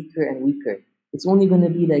getting weaker and weaker. It's only going to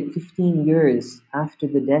be like 15 years after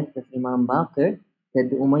the death of Imam Baqir that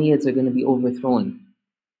the Umayyads are going to be overthrown.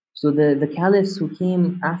 So the caliphs who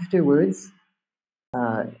came afterwards,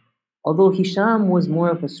 although Hisham was more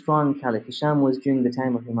of a strong caliph, Hisham was during the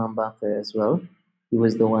time of Imam Baqir as well. He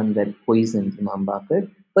was the one that poisoned Imam Baqir.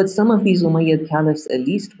 But some of these Umayyad caliphs at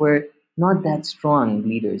least were not that strong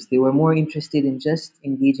leaders. They were more interested in just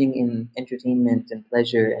engaging in entertainment and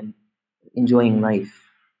pleasure and enjoying life.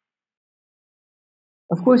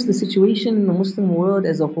 Of course, the situation in the Muslim world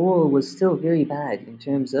as a whole was still very bad in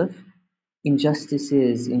terms of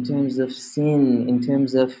injustices, in terms of sin, in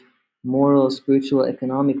terms of moral, spiritual,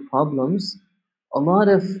 economic problems. A lot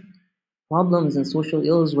of problems and social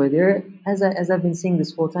ills were there, as I've been saying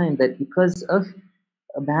this whole time, that because of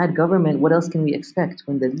a bad government, what else can we expect?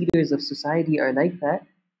 When the leaders of society are like that,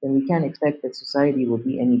 then we can't expect that society will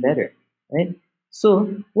be any better, right?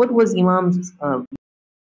 So, what was Imam's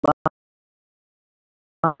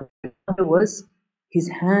was his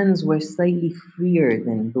hands were slightly freer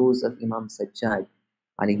than those of Imam Sajjad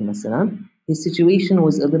alayhi salam. His situation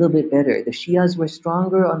was a little bit better. The Shias were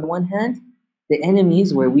stronger on the one hand, the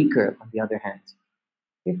enemies were weaker on the other hand.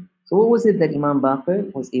 Okay? So what was it that Imam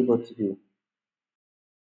Baqir was able to do?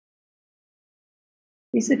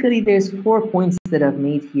 Basically, there's 4 points that I've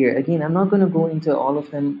made here. Again, I'm not going to go into all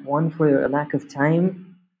of them. One, for a lack of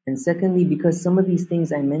time, and secondly, because some of these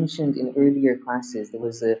things I mentioned in earlier classes. There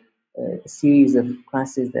was a series of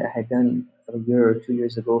classes that I had done a year or 2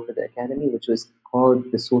 years ago for the academy, which was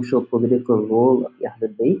called the social political role of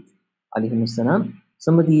Ahlul Bayt alayhimus salam.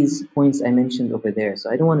 Some of these points I mentioned over there,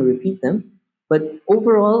 so I don't want to repeat them. But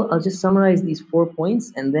overall, I'll just summarize these 4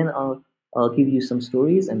 points, and then I'll give you some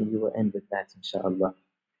stories, and we will end with that, inshallah.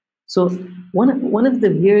 So one of the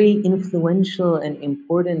very influential and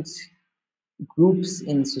important groups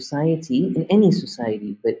in society, in any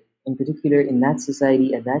society, but in particular in that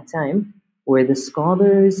society at that time, were the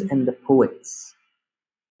scholars and the poets.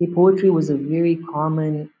 Poetry was a very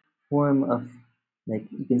common form of, like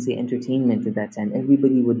you can say, entertainment at that time.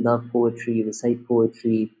 Everybody would love poetry, recite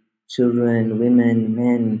poetry, children, women,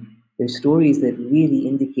 men. There's stories that really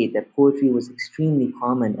indicate that poetry was extremely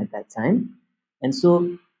common at that time. And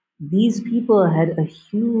so these people had a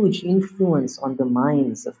huge influence on the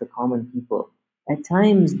minds of the common people. At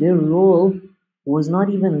times, their role was not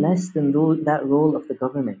even less than that role of the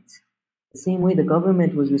government. The same way the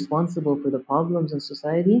government was responsible for the problems in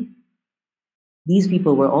society, these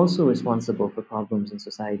people were also responsible for problems in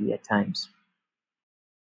society at times.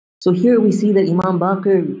 So here we see that Imam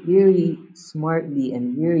Baqir very smartly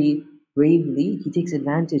and very bravely, he takes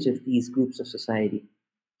advantage of these groups of society.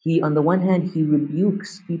 On the one hand, he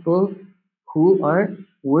rebukes people who are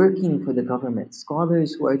working for the government,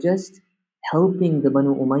 scholars who are just helping the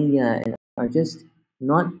Banu Umayyah and are just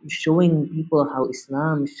not showing people how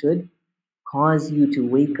Islam should cause you to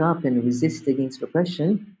wake up and resist against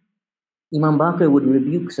oppression. Imam Baqir would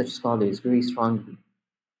rebuke such scholars very strongly.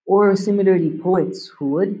 Or similarly, poets who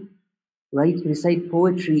would recite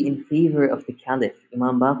poetry in favor of the caliph.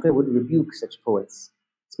 Imam Baqir would rebuke such poets.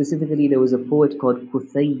 Specifically, there was a poet called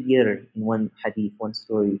Kuthayyir in one hadith, one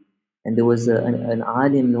story. And there was an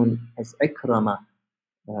alim known as Ikrama,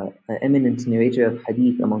 an eminent narrator of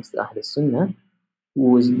hadith amongst the Ahl Sunnah,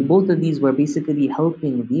 both of these were basically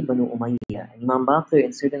helping the Banu Umayyah. And Imam Baqir,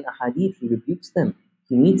 in certain ahadith, he rebukes them.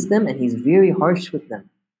 He meets them and he's very harsh with them.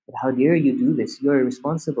 But how dare you do this? You are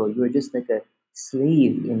responsible. You are just like a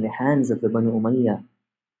slave in the hands of the Banu Umayyah.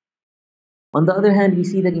 On the other hand, we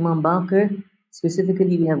see that Imam Baqir,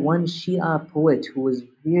 Specifically, we have one Shia poet who was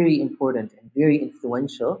very important and very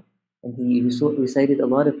influential, and he recited a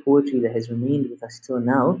lot of poetry that has remained with us till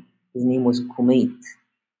now. His name was Kumayt.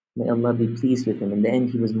 May Allah be pleased with him. In the end,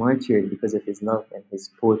 he was martyred because of his love and his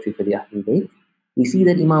poetry for the Ahlul Bayt. We see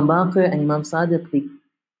that Imam Baqir and Imam Sadiq,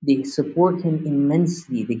 they support him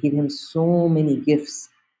immensely. They give him so many gifts.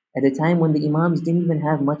 At a time when the Imams didn't even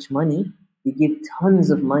have much money, they give tons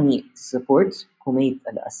of money to support Kumayt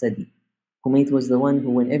al-Asadi. Kumayt was the one who,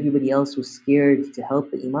 when everybody else was scared to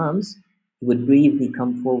help the Imams, he would bravely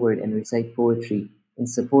come forward and recite poetry in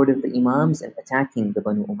support of the Imams and attacking the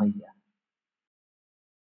Banu Umayyah.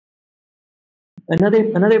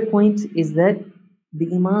 Another point is that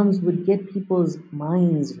the Imams would get people's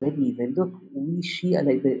minds ready. That look, we Shia,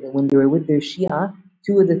 when they were with their Shia,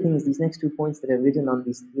 two of the things, these next 2 points that I've written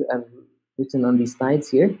on these slides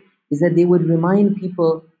here, is that they would remind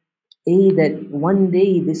people, that one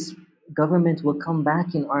day this government will come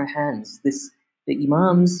back in our hands. The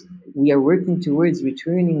Imams, we are working towards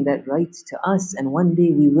returning that right to us, and one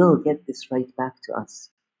day we will get this right back to us.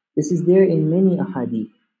 This is there in many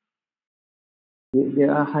ahadith.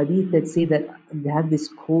 There are hadith that say that they have this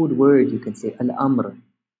code word, you can say, al-amr,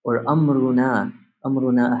 or amruna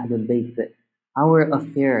ahlul bayt, that our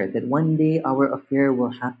affair, that one day our affair will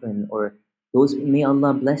happen, or may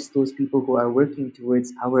Allah bless those people who are working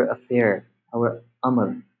towards our affair, our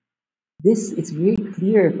amr. It's very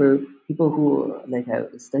clear for people who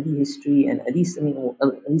study history, and at least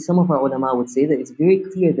some of our ulama would say that it's very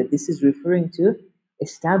clear that this is referring to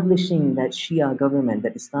establishing that Shia government,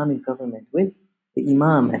 that Islamic government, with the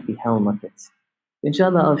Imam at the helm of it.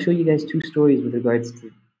 Inshallah, I'll show you guys 2 stories with regards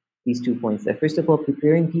to these 2 points. That first of all,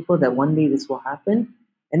 preparing people that one day this will happen,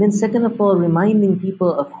 and then second of all, reminding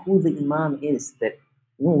people of who the Imam is, that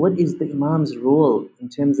what is the Imam's role in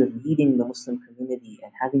terms of leading the Muslim community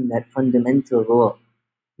and having that fundamental role,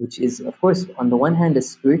 which is, of course, on the one hand, a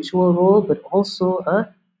spiritual role, but also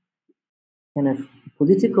a kind of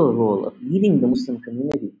political role of leading the Muslim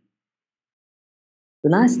community. The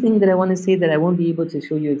last thing that I want to say that I won't be able to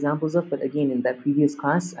show you examples of, but again, in that previous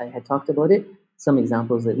class, I had talked about it, some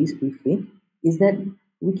examples at least briefly, is that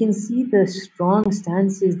we can see the strong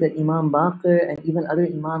stances that Imam Baqir and even other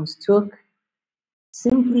Imams took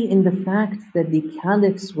simply in the fact that the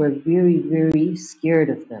caliphs were very, very scared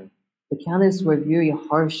of them. The caliphs were very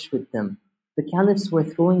harsh with them. The caliphs were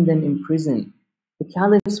throwing them in prison. The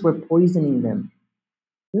caliphs were poisoning them.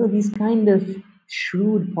 These kind of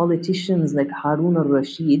shrewd politicians like Harun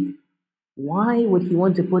al-Rashid, why would he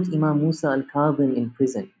want to put Imam Musa al-Kadhim in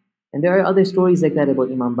prison? And there are other stories like that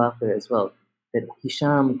about Imam Baqir as well, that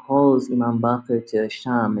Hisham calls Imam Baqir to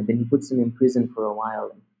Sham and then he puts him in prison for a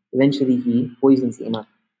while. Eventually he poisons the Imam.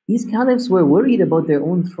 These caliphs were worried about their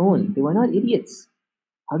own throne. They were not idiots.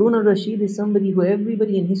 Harun al-Rashid is somebody who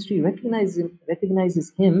everybody in history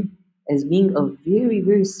recognizes him as being a very,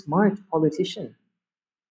 very smart politician.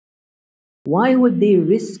 Why would they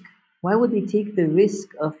take the risk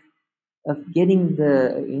of getting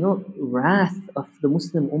the wrath of the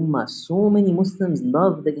Muslim Ummah? So many Muslims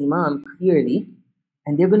love the Imam clearly,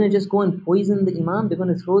 and they're going to just go and poison the Imam, they're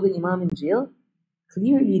going to throw the Imam in jail?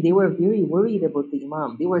 Clearly they were very worried about the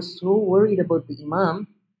Imam. They were so worried about the Imam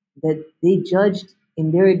that they judged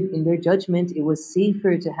in their judgment it was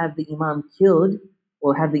safer to have the Imam killed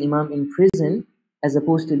or have the Imam in prison as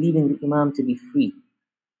opposed to leaving the Imam to be free.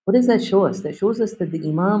 What does that show us? That shows us that the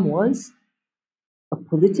Imam was a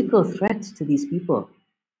political threat to these people.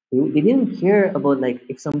 They didn't care about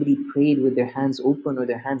if somebody prayed with their hands open or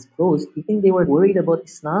their hands closed. You think they were worried about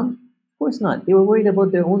Islam? Of course not. They were worried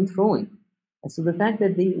about their own throne. And so the fact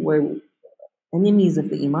that they were enemies of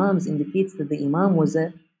the Imams indicates that the Imam was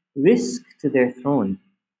a risk to their throne.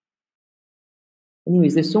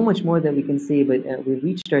 Anyways, there's so much more that we can say, but we've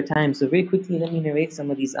reached our time. So very quickly, let me narrate some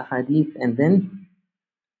of these ahadith and then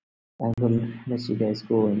I will let you guys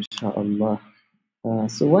go, inshallah.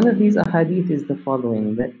 So one of these ahadith is the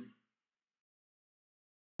following, that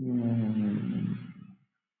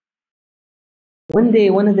one day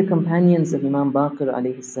one of the companions of Imam Baqir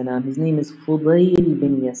alayhi salam, his name is Fudayl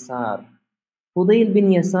bin Yasar. Fudayl bin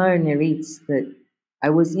Yasar narrates that I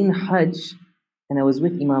was in Hajj and I was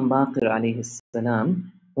with Imam Baqir alayhi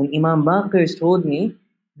salam when Imam Baqir told me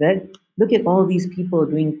that look at all these people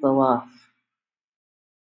doing tawaf.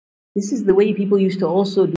 This is the way people used to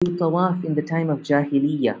also do tawaf in the time of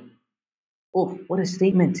Jahiliyyah. Oh, what a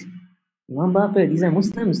statement. Imam Baqir, these are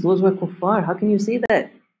Muslims, those were kuffar. How can you say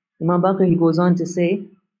that? Imam Baqir, he goes on to say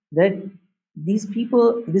that these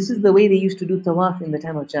people, this is the way they used to do tawaf in the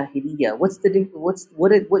time of Jahiliyyah.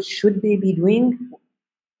 What should they be doing?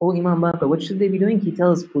 Oh, Imam Baqir, what should they be doing? He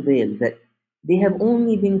tells Fudayl that They have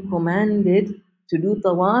only been commanded to do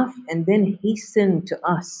tawaf and then hasten to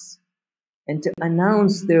us and to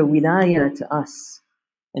announce their wilayah to us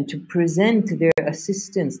and to present their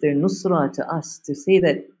assistance, their nusra to us, to say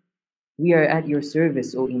that we are at your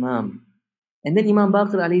service, O Imam. And then Imam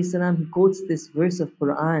Baqir alayhi salam, he quotes this verse of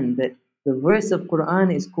Quran, that the verse of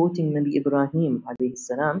Quran is quoting Nabi Ibrahim alayhi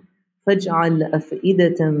salam, فَاجْعَلْ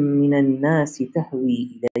أَفْئِدَةً مِّنَ النَّاسِ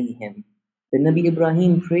تَهْوِي إِلَيْهِمْ. That Nabi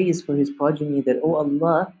Ibrahim prays for his progeny that, oh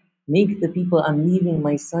Allah, make the people, I'm leaving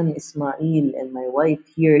my son Ismail and my wife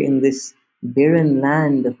here in this barren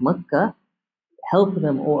land of Makkah, help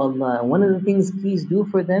them, O Allah. And one of the things please do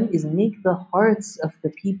for them is make the hearts of the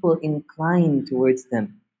people incline towards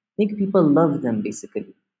them. Make people love them,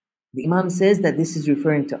 basically. The Imam says that this is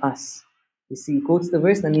referring to us. You see, he quotes the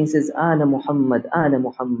verse and he says, Ala Muhammad,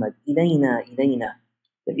 ilayna, ilayna.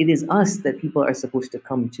 That it is us that people are supposed to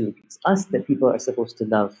come to. It's us that people are supposed to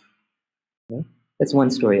love. Okay? That's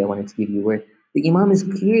one story I wanted to give you, where the Imam is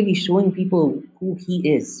clearly showing people who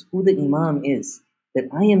he is, who the Imam is. That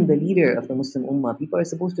I am the leader of the Muslim Ummah. People are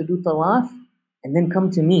supposed to do tawaf and then come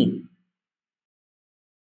to me.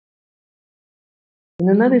 In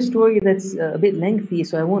another story that's a bit lengthy,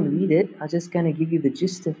 so I won't read it, I'll just kind of give you the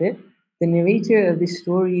gist of it. The narrator of this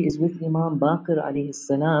story is with Imam Baqir alayhi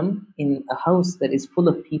salam in a house that is full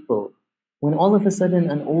of people, when all of a sudden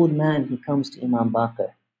an old man, he comes to Imam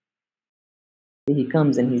Baqir. He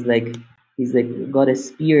comes and he's like got a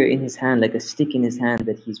spear in his hand, like a stick in his hand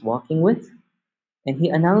that he's walking with. And he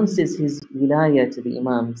announces his wilayah to the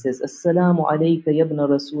Imam. He says, Assalamu alayka yabna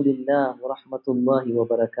Rasulillah wa rahmatullahi wa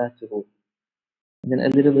barakatuhu. And then a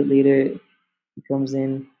little bit later, he comes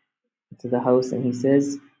in to the house and he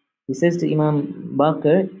says to Imam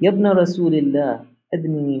Baqir, Yabna Rasulillah,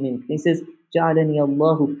 adnini mink. He says, Ja'alani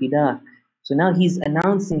Allahu fidak. So now he's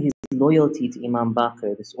announcing his loyalty to Imam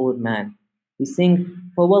Baqir, this old man. He's saying,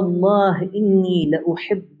 فَوَاللَّهِ إِنِّي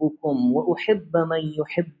لَأُحِبُّكُمْ وَأُحِبَّ مَنْ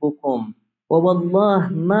يُحِبُّكُمْ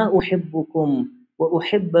وَوَاللَّهِ مَا أُحِبُّكُمْ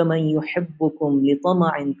وَأُحِبَّ مَنْ يُحِبُّكُمْ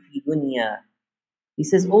لِطَمَعٍ فِي دُنْيَا. He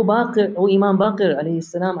says, O Imam Baqir alayhi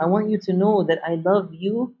salam, I want you to know that I love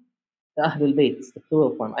you, the Ahlul Bayt, it's the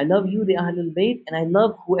plural form. I love you, the Ahlul Bayt, and I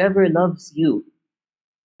love whoever loves you.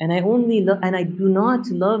 And I do not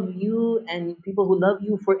love you and people who love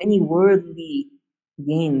you for any worldly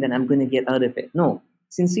gain that I'm going to get out of it. No,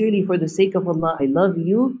 sincerely for the sake of Allah, I love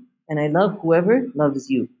you and I love whoever loves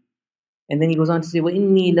you. And then he goes on to say,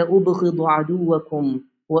 وَإِنِّي لَأُبْغِضُ عَدُوَّكُمْ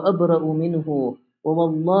وَأَبْرَأُ مِنْهُ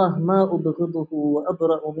وَوَاللَّهِ مَا أُبْغِضُهُ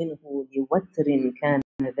وَأَبْرَأُ مِنْهُ لِوَتْرٍ كَانَ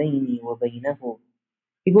بَيْنِي وَبَيْنَهُ.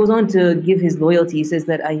 He goes on to give his loyalty. He says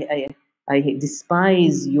that I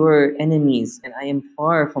despise your enemies and I am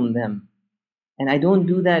far from them. And I don't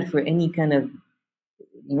do that for any kind of,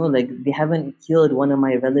 like they haven't killed one of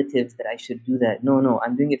my relatives that I should do that. No,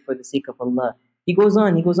 I'm doing it for the sake of Allah. He goes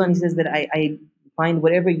on, he says that I find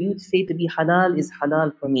whatever you say to be halal is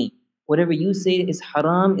halal for me. Whatever you say is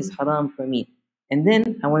haram for me. And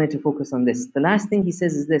then I wanted to focus on this. The last thing he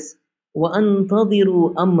says is this,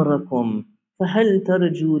 وَأَنْتَظِرُوا أَمْرَكُمْ فَهَلْ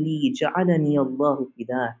تَرْجُوا لِي جَعَلَنِي اللَّهُ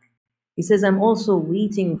فِدَاكَ. He says, I'm also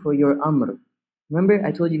waiting for your amr. Remember,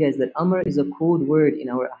 I told you guys that amr is a code word in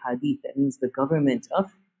our hadith that means the government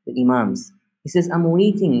of the imams. He says, I'm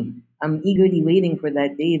eagerly waiting for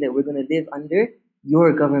that day that we're going to live under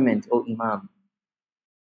your government, O Imam.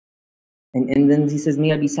 And then he says,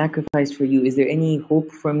 may I be sacrificed for you? Is there any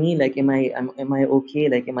hope for me? Like, am I okay?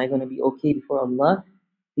 Like, am I going to be okay before Allah?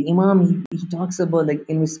 The Imam, he talks about, like,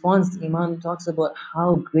 in response, the Imam talks about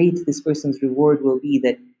how great this person's reward will be.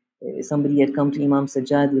 That somebody had come to Imam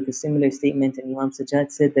Sajjad with a similar statement, and Imam Sajjad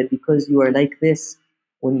said that because you are like this,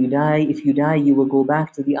 when you die, if you die, you will go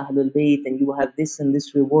back to the Ahlul Bayt and you will have this and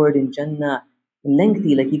this reward in Jannah.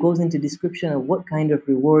 Lengthy, like he goes into description of what kind of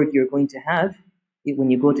reward you're going to have when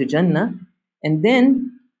you go to Jannah. And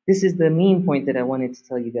then, this is the main point that I wanted to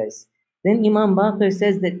tell you guys. Then Imam Baqir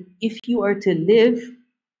says that if you are to live,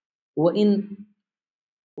 وَإِنْ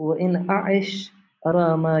أَعِشْ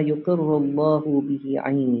أَرَى مَا يُقِرُّ اللَّهُ بِهِ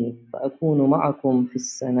عَيْنِي فَأَكُونُ مَعَكُمْ فِي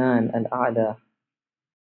السَّنَانِ الْأَعْلَى.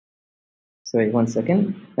 Sorry, one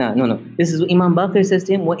second. No. This is what Imam Baqir says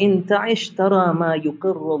to him, وَإِنْ تَعِشْ تَرَى مَا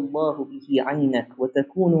يُقِرُّ اللَّهُ بِهِ عَيْنَكَ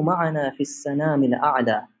وَتَكُونُ مَعَنَا فِي السَّنَامِ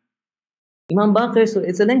الْأَعْلَى. Imam Baqir, so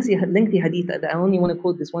it's a lengthy hadith. I only want to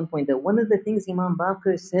quote this one point, that one of the things Imam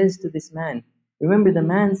Baqir says to this man, remember the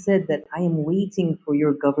man said that I am waiting for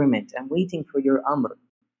your government, I'm waiting for your amr.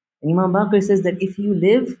 And Imam Baqir says that if you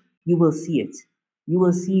live, you will see it. You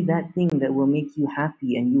will see that thing that will make you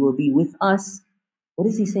happy and you will be with us. What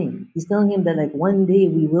is he saying? He's telling him that like one day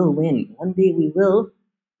we will win. One day we will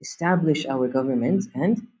establish our government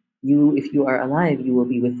and if you are alive, you will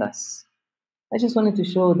be with us. I just wanted to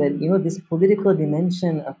show that, this political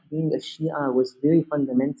dimension of being a Shia was very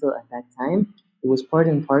fundamental at that time. It was part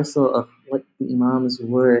and parcel of what the Imams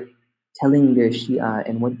were telling their Shia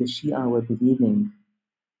and what the Shia were believing.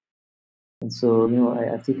 And so,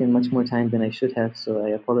 I've taken much more time than I should have, so I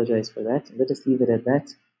apologize for that. Let us leave it at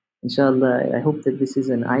that. Inshallah, I hope that this is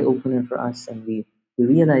an eye opener for us and we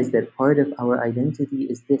realize that part of our identity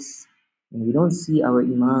is this. And we don't see our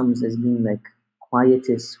Imams as being like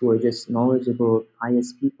quietists who are just knowledgeable,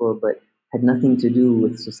 pious people, but had nothing to do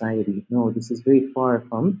with society. No, this is very far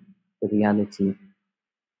from the reality.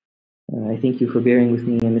 I thank you for bearing with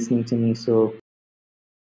me and listening to me. So,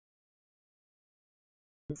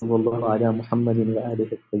 والله على محمد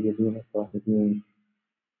وآله الطيبين الطاهرين.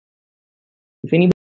 If anybody